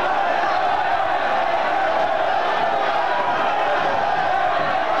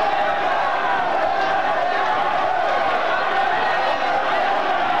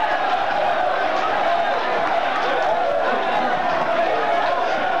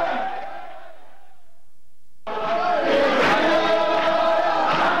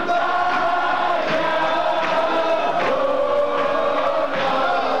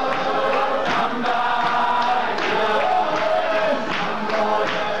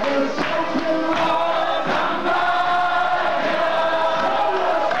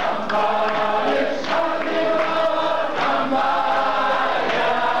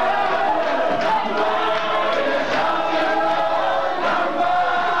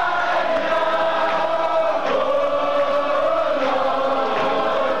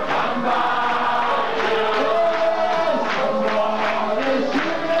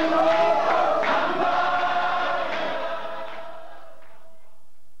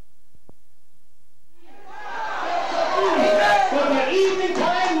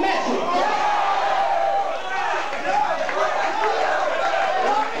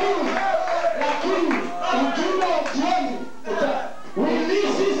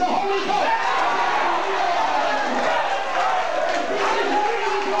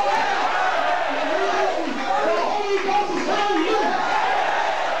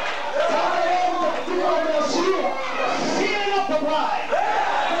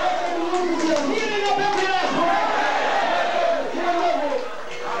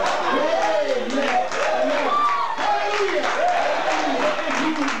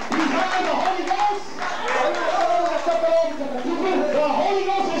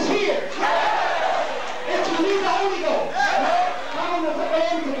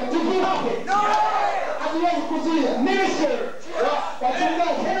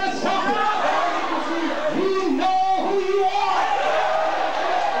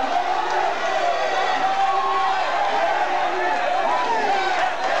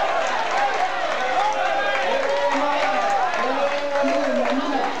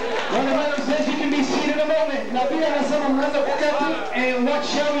 And what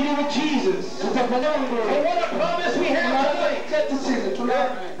shall we do with Jesus? And what a promise we have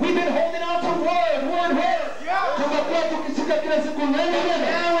tonight. We've been holding on to word.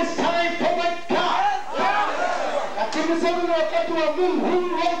 Now it's time for my God. Who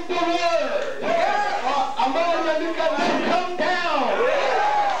wrote the word? To come down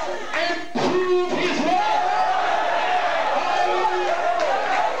and prove his word.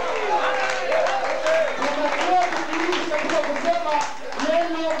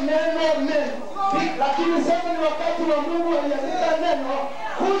 Lakini sasa ni wakati wa Mungu aliandika neno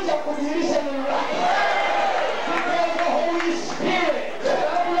kuja kudhihirisha neno lake. Because the Holy Spirit,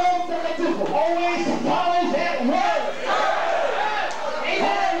 always follows that word.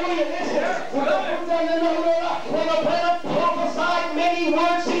 Hallelujah, listen. When the prophet prophesied many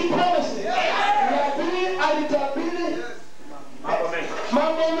words he promises.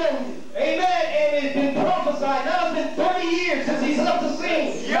 Amen. And it's been prophesied. Now it's been 30 years since he's left the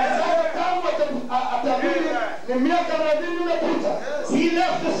scene. He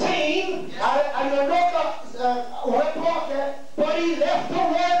left the scene, but he left the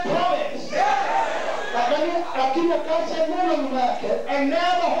word promise. And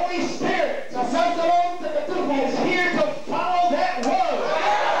now the Holy Spirit is here to follow that word.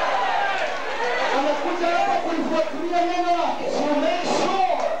 So make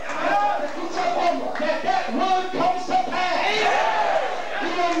sure that word comes to pass.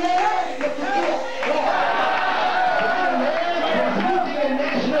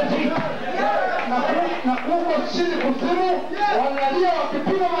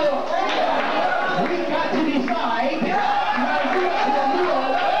 We got to decide.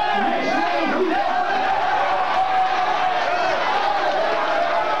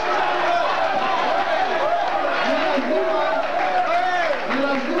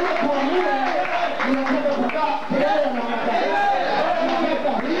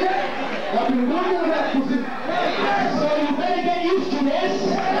 So you better get used to this.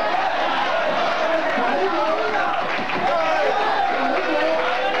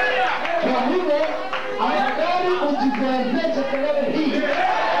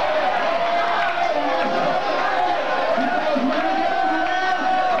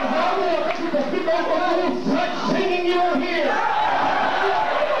 Singing you here.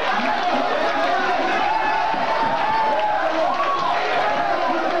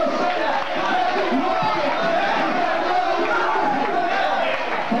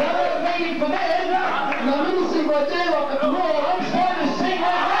 I'm starting to sing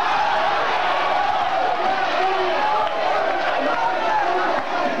right now.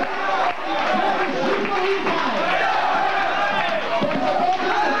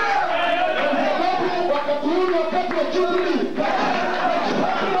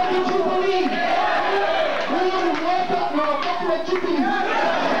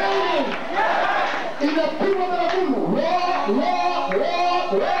 inapigwa baragumu.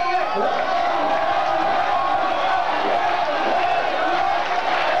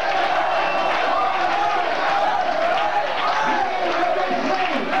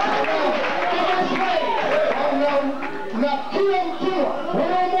 Na kila mtu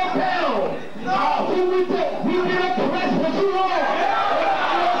one more pound. We been oppressed for too long.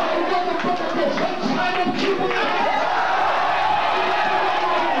 We got to put the sunshine of Cuba.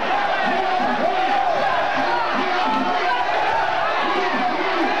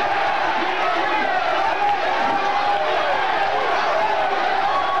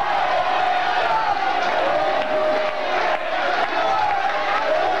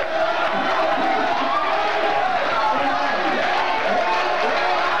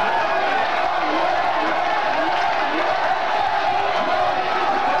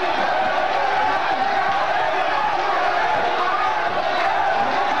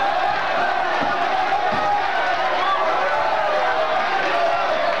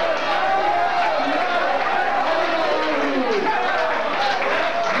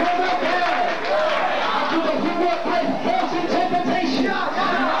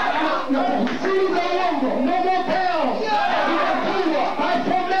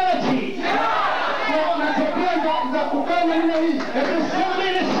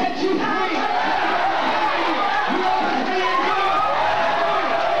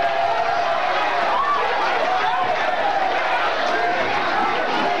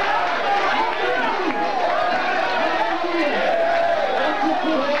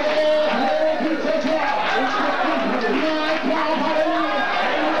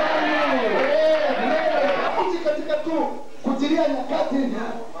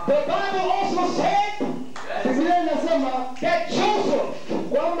 The Bible also said that Joseph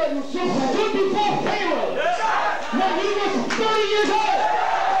stood before Pharaoh when he was 30 years old.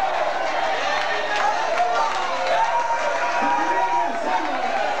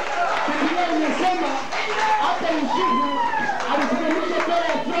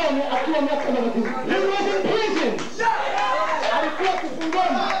 He was in prison.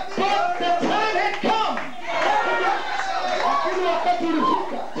 But the time had come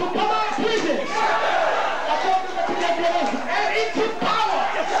to come out of prison and into power.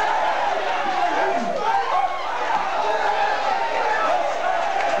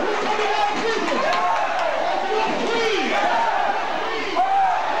 We're coming out of prison. We're free.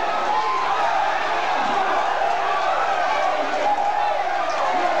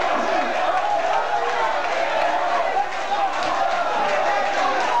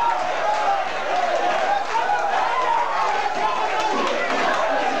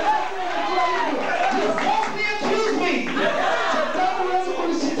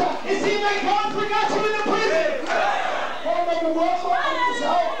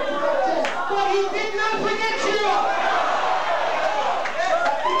 But he did not forget you.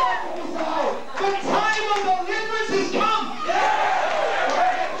 The time of deliverance has come.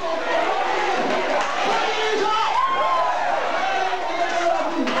 20 years old.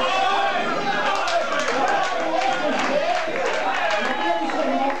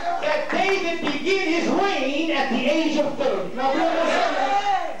 That David began his reign at the age of 30.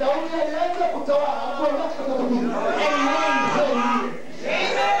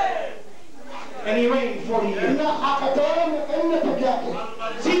 And he reigned 40 years.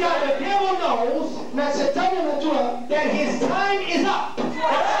 See, now the devil knows that his time is up.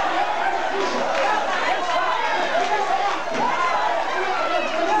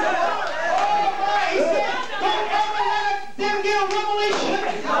 He said, don't ever let them get a revelation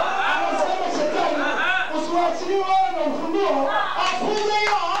of who they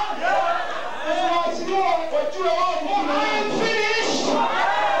are. I am finished.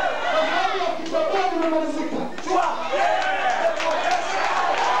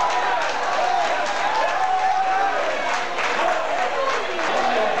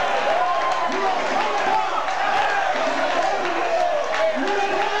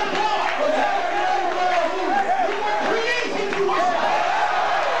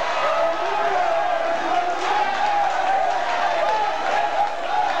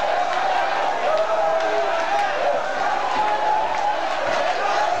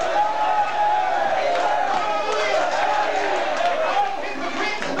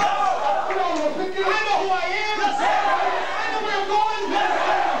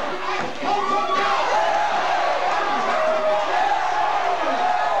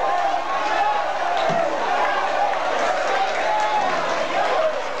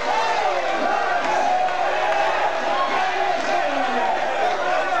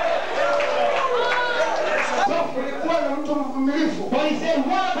 But he said,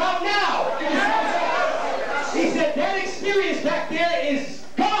 what about now? experience back there is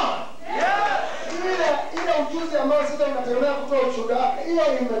gone. Ile ujuzi ambao sasa unategemea kutoa ushuhuda wake, hiyo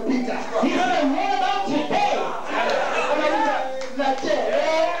imepita. He said, what about today?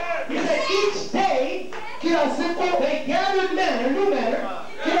 He said, each day, kila siku they gathered manna, new manna.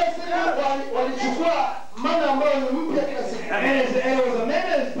 Kila siku walichukua mana ambayo ni mpya kila siku. And it was a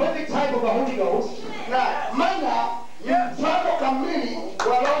manna that's perfect type of the Holy Ghost. Na mana ni mfano kamili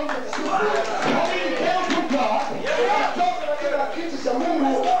wa Roho Mtakatifu. Coming down from God, kutoka katika kiti cha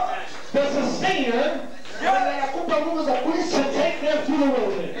Mungu, the sustainer, anakupa nguvu za kuishi, to take them through the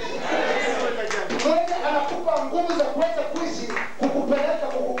wilderness. Anakupa nguvu za kuweza kuishi, kukupeleka,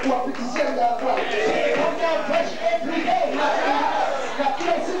 kuwapitishia ndani. It comes down fresh every day. Na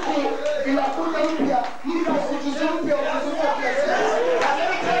kila siku inakuja mpya, ujuzi mpya kila siku. Let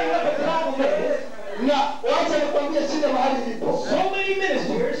me tell you what the problem is. Na wacha nikwambie shida mahali ilipo. So many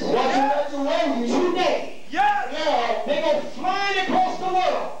ministers, wachungaji wengi today, leo they go flying across the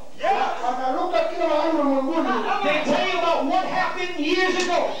world. wanaruka kila mahali ulimwenguni. They tell you about what happened years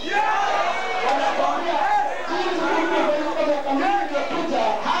ago. Wanakwambia jinsi kulivyoinuka miaka mingi iliyopita,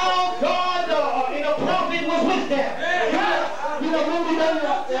 How God in a prophet was with them. bila Mungu ndani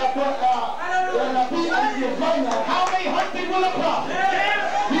ya nabii aliyofanya, How they hunted with a prophet.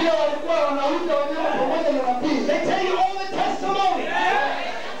 bila walikuwa wanawinda wanyama pamoja na nabii. They tell you all the testimony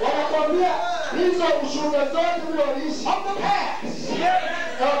Wanakwambia hizo ushuhuda zote vile waliishi of the past.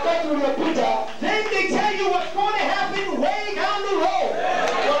 na wakati uliopita. Then they tell you what's going to happen way down the road.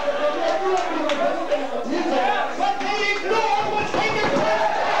 Wanakwambia kila kilichofanyika nyakati hizo, But they ignore what's taking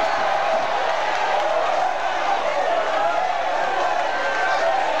place.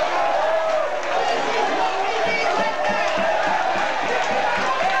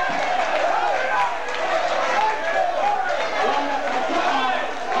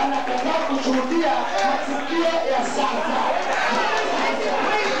 wanakataa kushuhudia matukio ya sasa.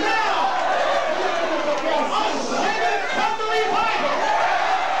 Right now, a second come revival.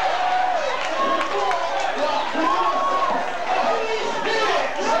 Holy Spirit,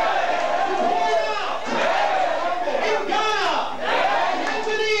 pour out in Ghana,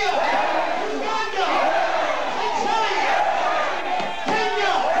 Tanzania, Uganda, China,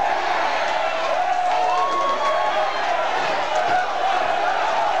 Kenya.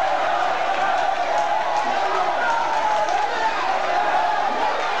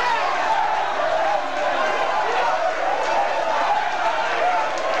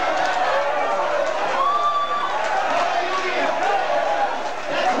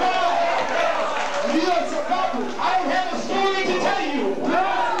 Ndiyo sababu I have a story to tell you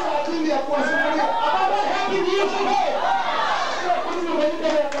kwa ajili ya kuwasimulia about what happened years ago. kilichofanyika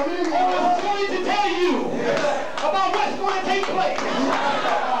miaka mingi. I have a story to tell you about what's going to take place.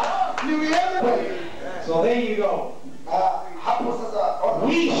 Niwione So there you go. hapo sasa,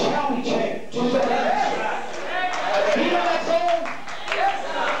 We shall be changed. You know that song?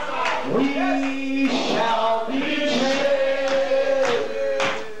 We shall be changed.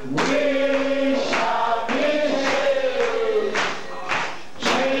 We shall be changed.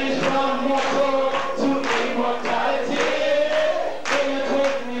 Changed from mortal to immortality. In a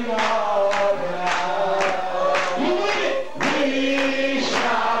twinkling of an eye. You believe it? We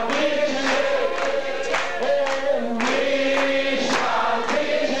shall be changed. We shall be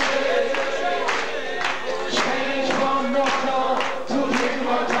changed. Changed from mortal to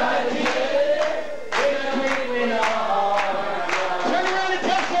immortality. In a twinkling of an eye. Turn around and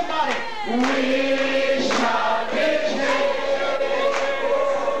tell somebody. We shall be changed.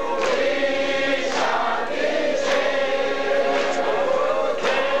 We shall be changed.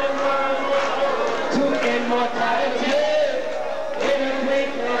 To immortality. In a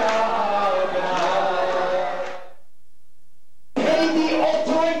twinkling of an eye. Pay the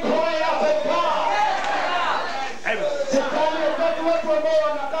altar and cry out to God. Shetani wakati watu ambao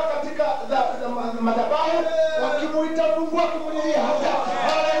wanakaa katika madhabahu wakimuita Mungu, wakimulilia hata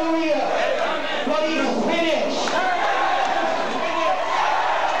Hallelujah. But he's finished.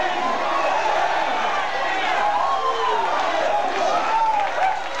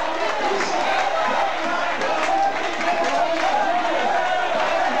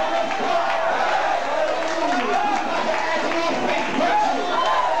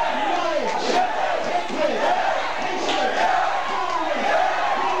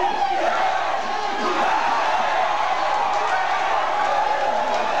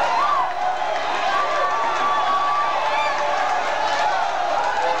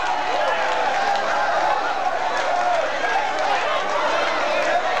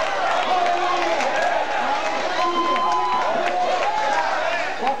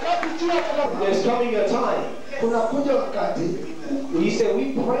 There's coming a time kunakuja wakati. He said,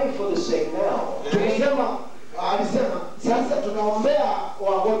 we pray for the sick now. Alisema sasa tunaombea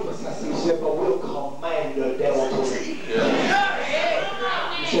wagonjwa sasa. He said, but we'll command the devil to leave.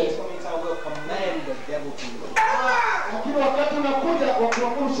 He said, it's coming time we'll command the devil to leave. Lakini wakati unakuja wa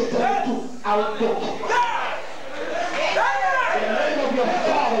kuamuru shetani tu aondoke. The name of your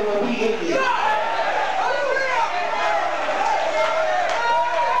Father will be in you.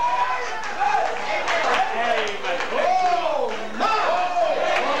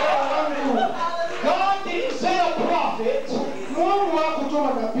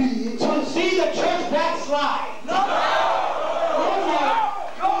 To see the church backslide.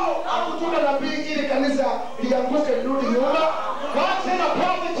 God sent a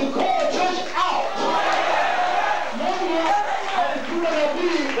prophet to call the church out.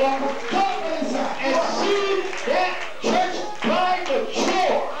 And see that church by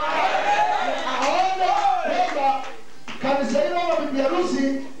mature. Kanisa hilo la bibi harusi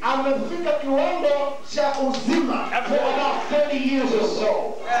amefika kiwango cha uzima For about 30 years or so.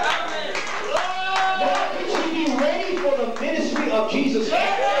 Now, it should be ready for the ministry of Jesus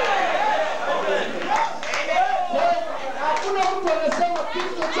Christ. Hakuna mtu anasema kitu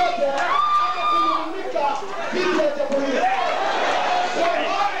chochote ama kunung'unika bila jambo hilo. So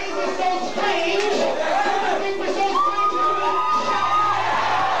why is it so strange? People think we're so strange to do it.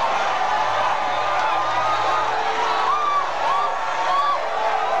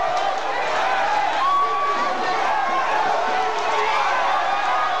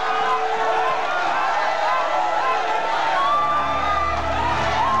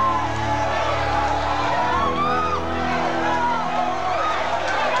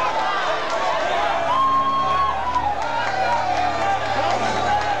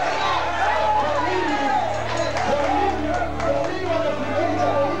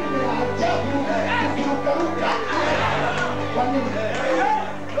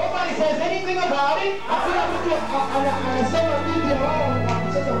 Nobody says anything about it.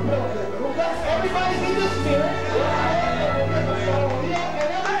 Everybody's in the spirit.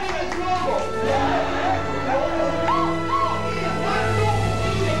 And everything is normal.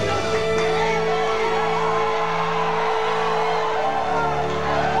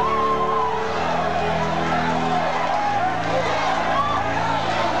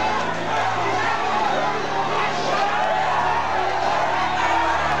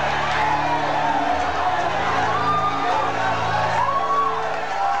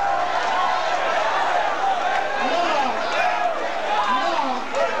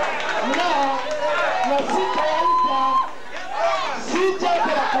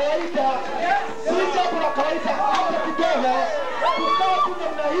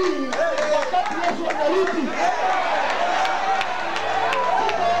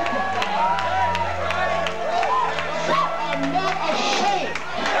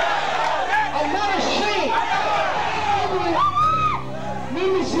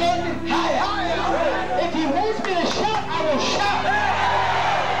 If he wants me to shout, I will shout.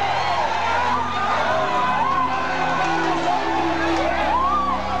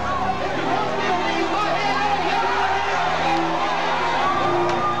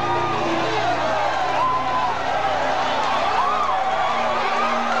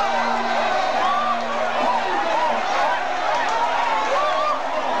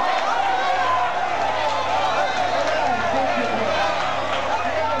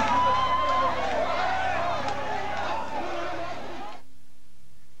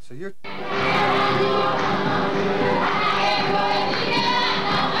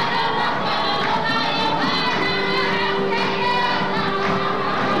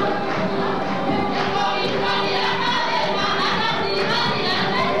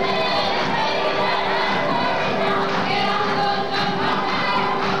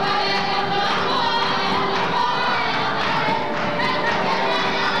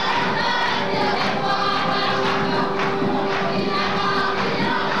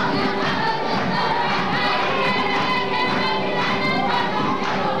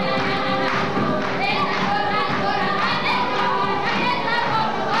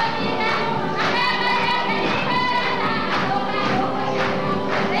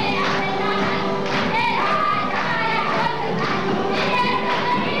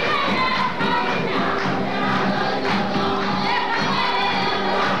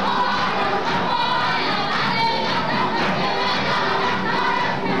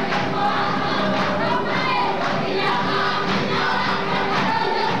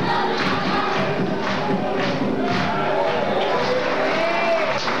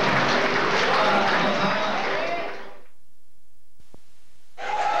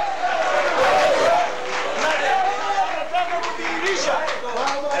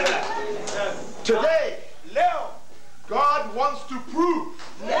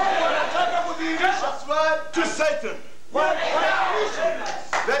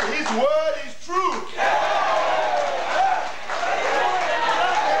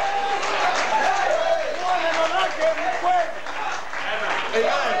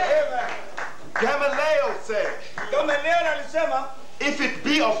 Amen. Gamaliel said, if it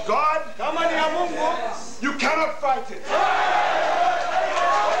be of God, you cannot fight it.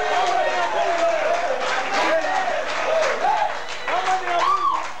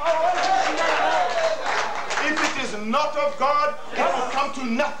 If it is not of God, it will come to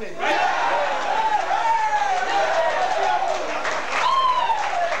nothing.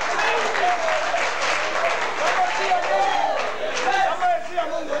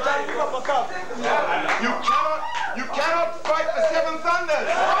 You cannot fight the seven thunders.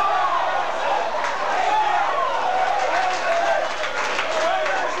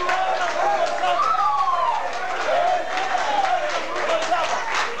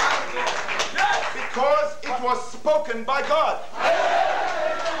 Because it was spoken by God.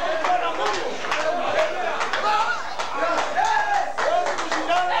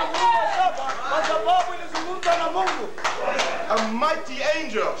 A mighty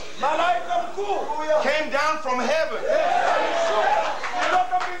angel came down from heaven,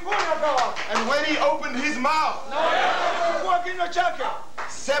 and when he opened his mouth,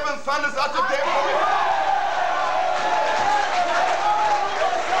 seven thunders uttered their voice.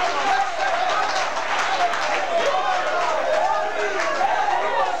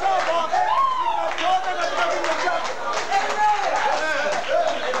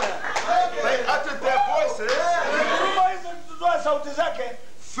 They uttered their voices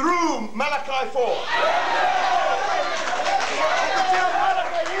through Malachi 4.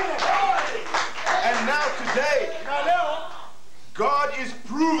 And now today, God is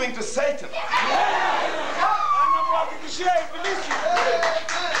proving to Satan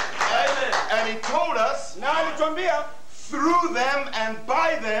and he told us through them and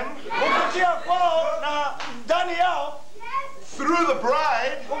by them, through the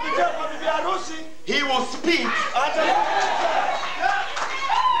bride, he will speak.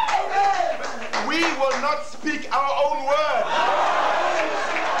 We will not speak our own word.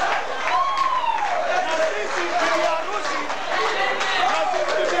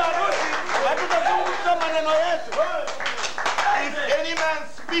 If any man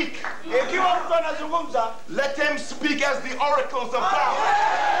speak, let him speak as the oracles of God.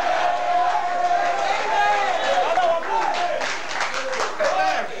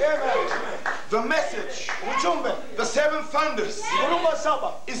 Amen. The message, the seven thunders,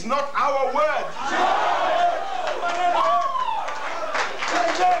 is not our word.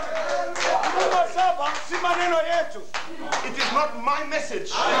 It is not my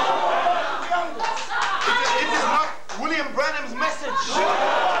message. It is not William Branham's message.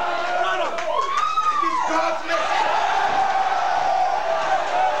 It is God's message.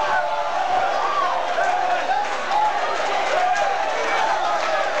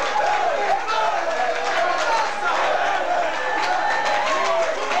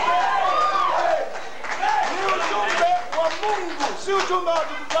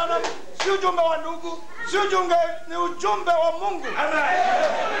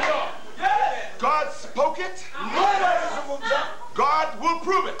 God spoke it. God will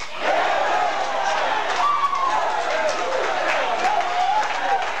prove it.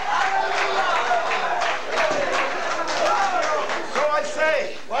 So I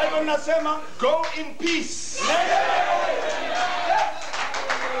say, go in peace.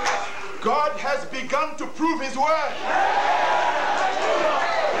 God has begun to prove his word.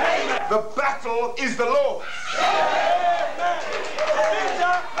 The battle is the Lord's.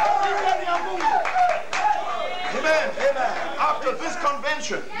 Amen. After this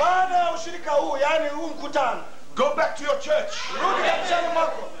convention, go back to your church.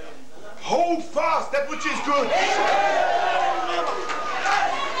 Hold fast that which is good.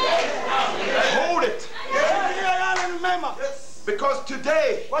 Hold it. Because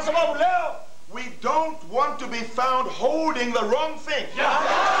today, we don't want to be found holding the wrong thing.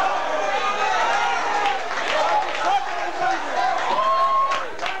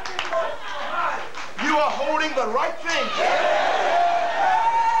 You are holding the right thing.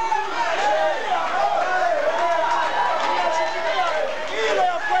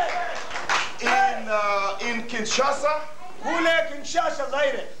 In Kinshasa,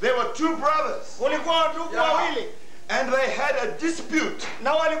 there were two brothers. And they had a dispute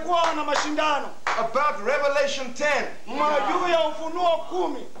about Revelation 10.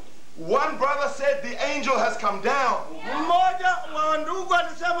 One brother said the angel has come down.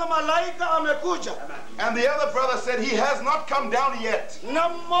 And the other brother said he has not come down yet.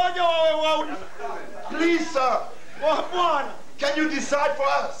 Please, sir, can you decide for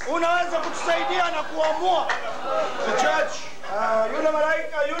us? The judge,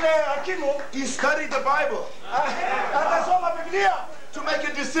 he studied the Bible. to make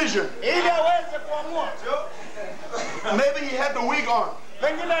a decision. ili aweze kuamua. Maybe he had the wig on.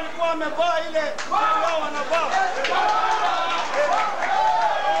 Pengine alikuwa amevaa ile wao wanavaa.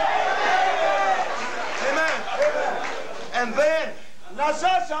 Amen. And then na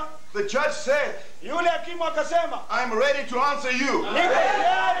sasa the judge said, yule hakimu akasema, I'm ready to answer you.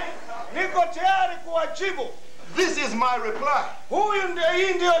 Niko tayari kuwajibu. This is my reply.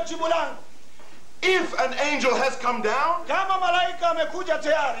 Hii ndio jibu langu. If an angel has come down, kama malaika amekuja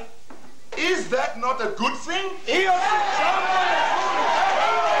tayari, is that not a good thing? Hiyo si jambo nzuri.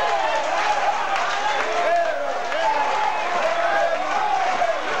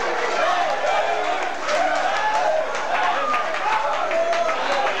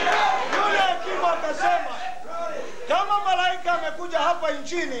 Yule hakimu akasema, kama malaika amekuja hapa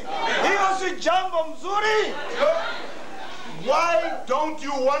nchini, hiyo si jambo mzuri. Why don't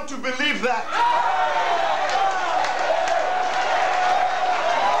you want to believe that?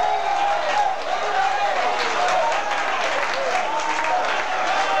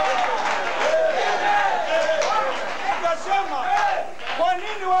 Akasema, kwa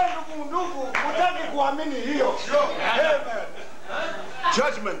nini wewe ndugu hutaki kuamini hiyo? Amen.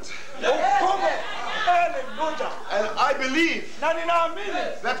 Judgment. And I believe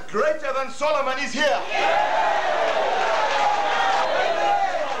that greater than Solomon is here.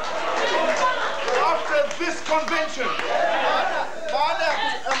 After this convention,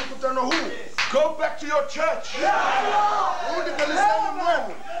 go back to your church.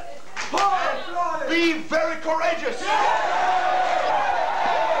 Be very courageous.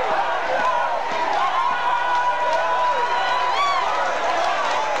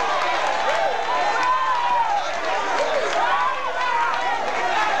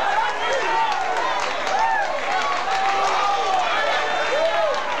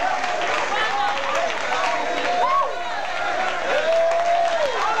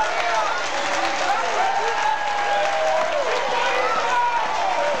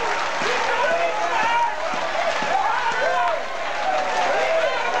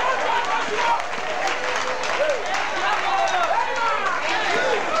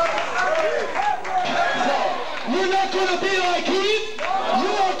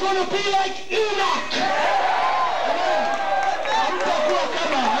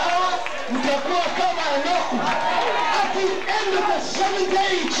 At the end of the 7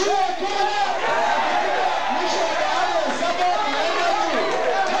 days, you are going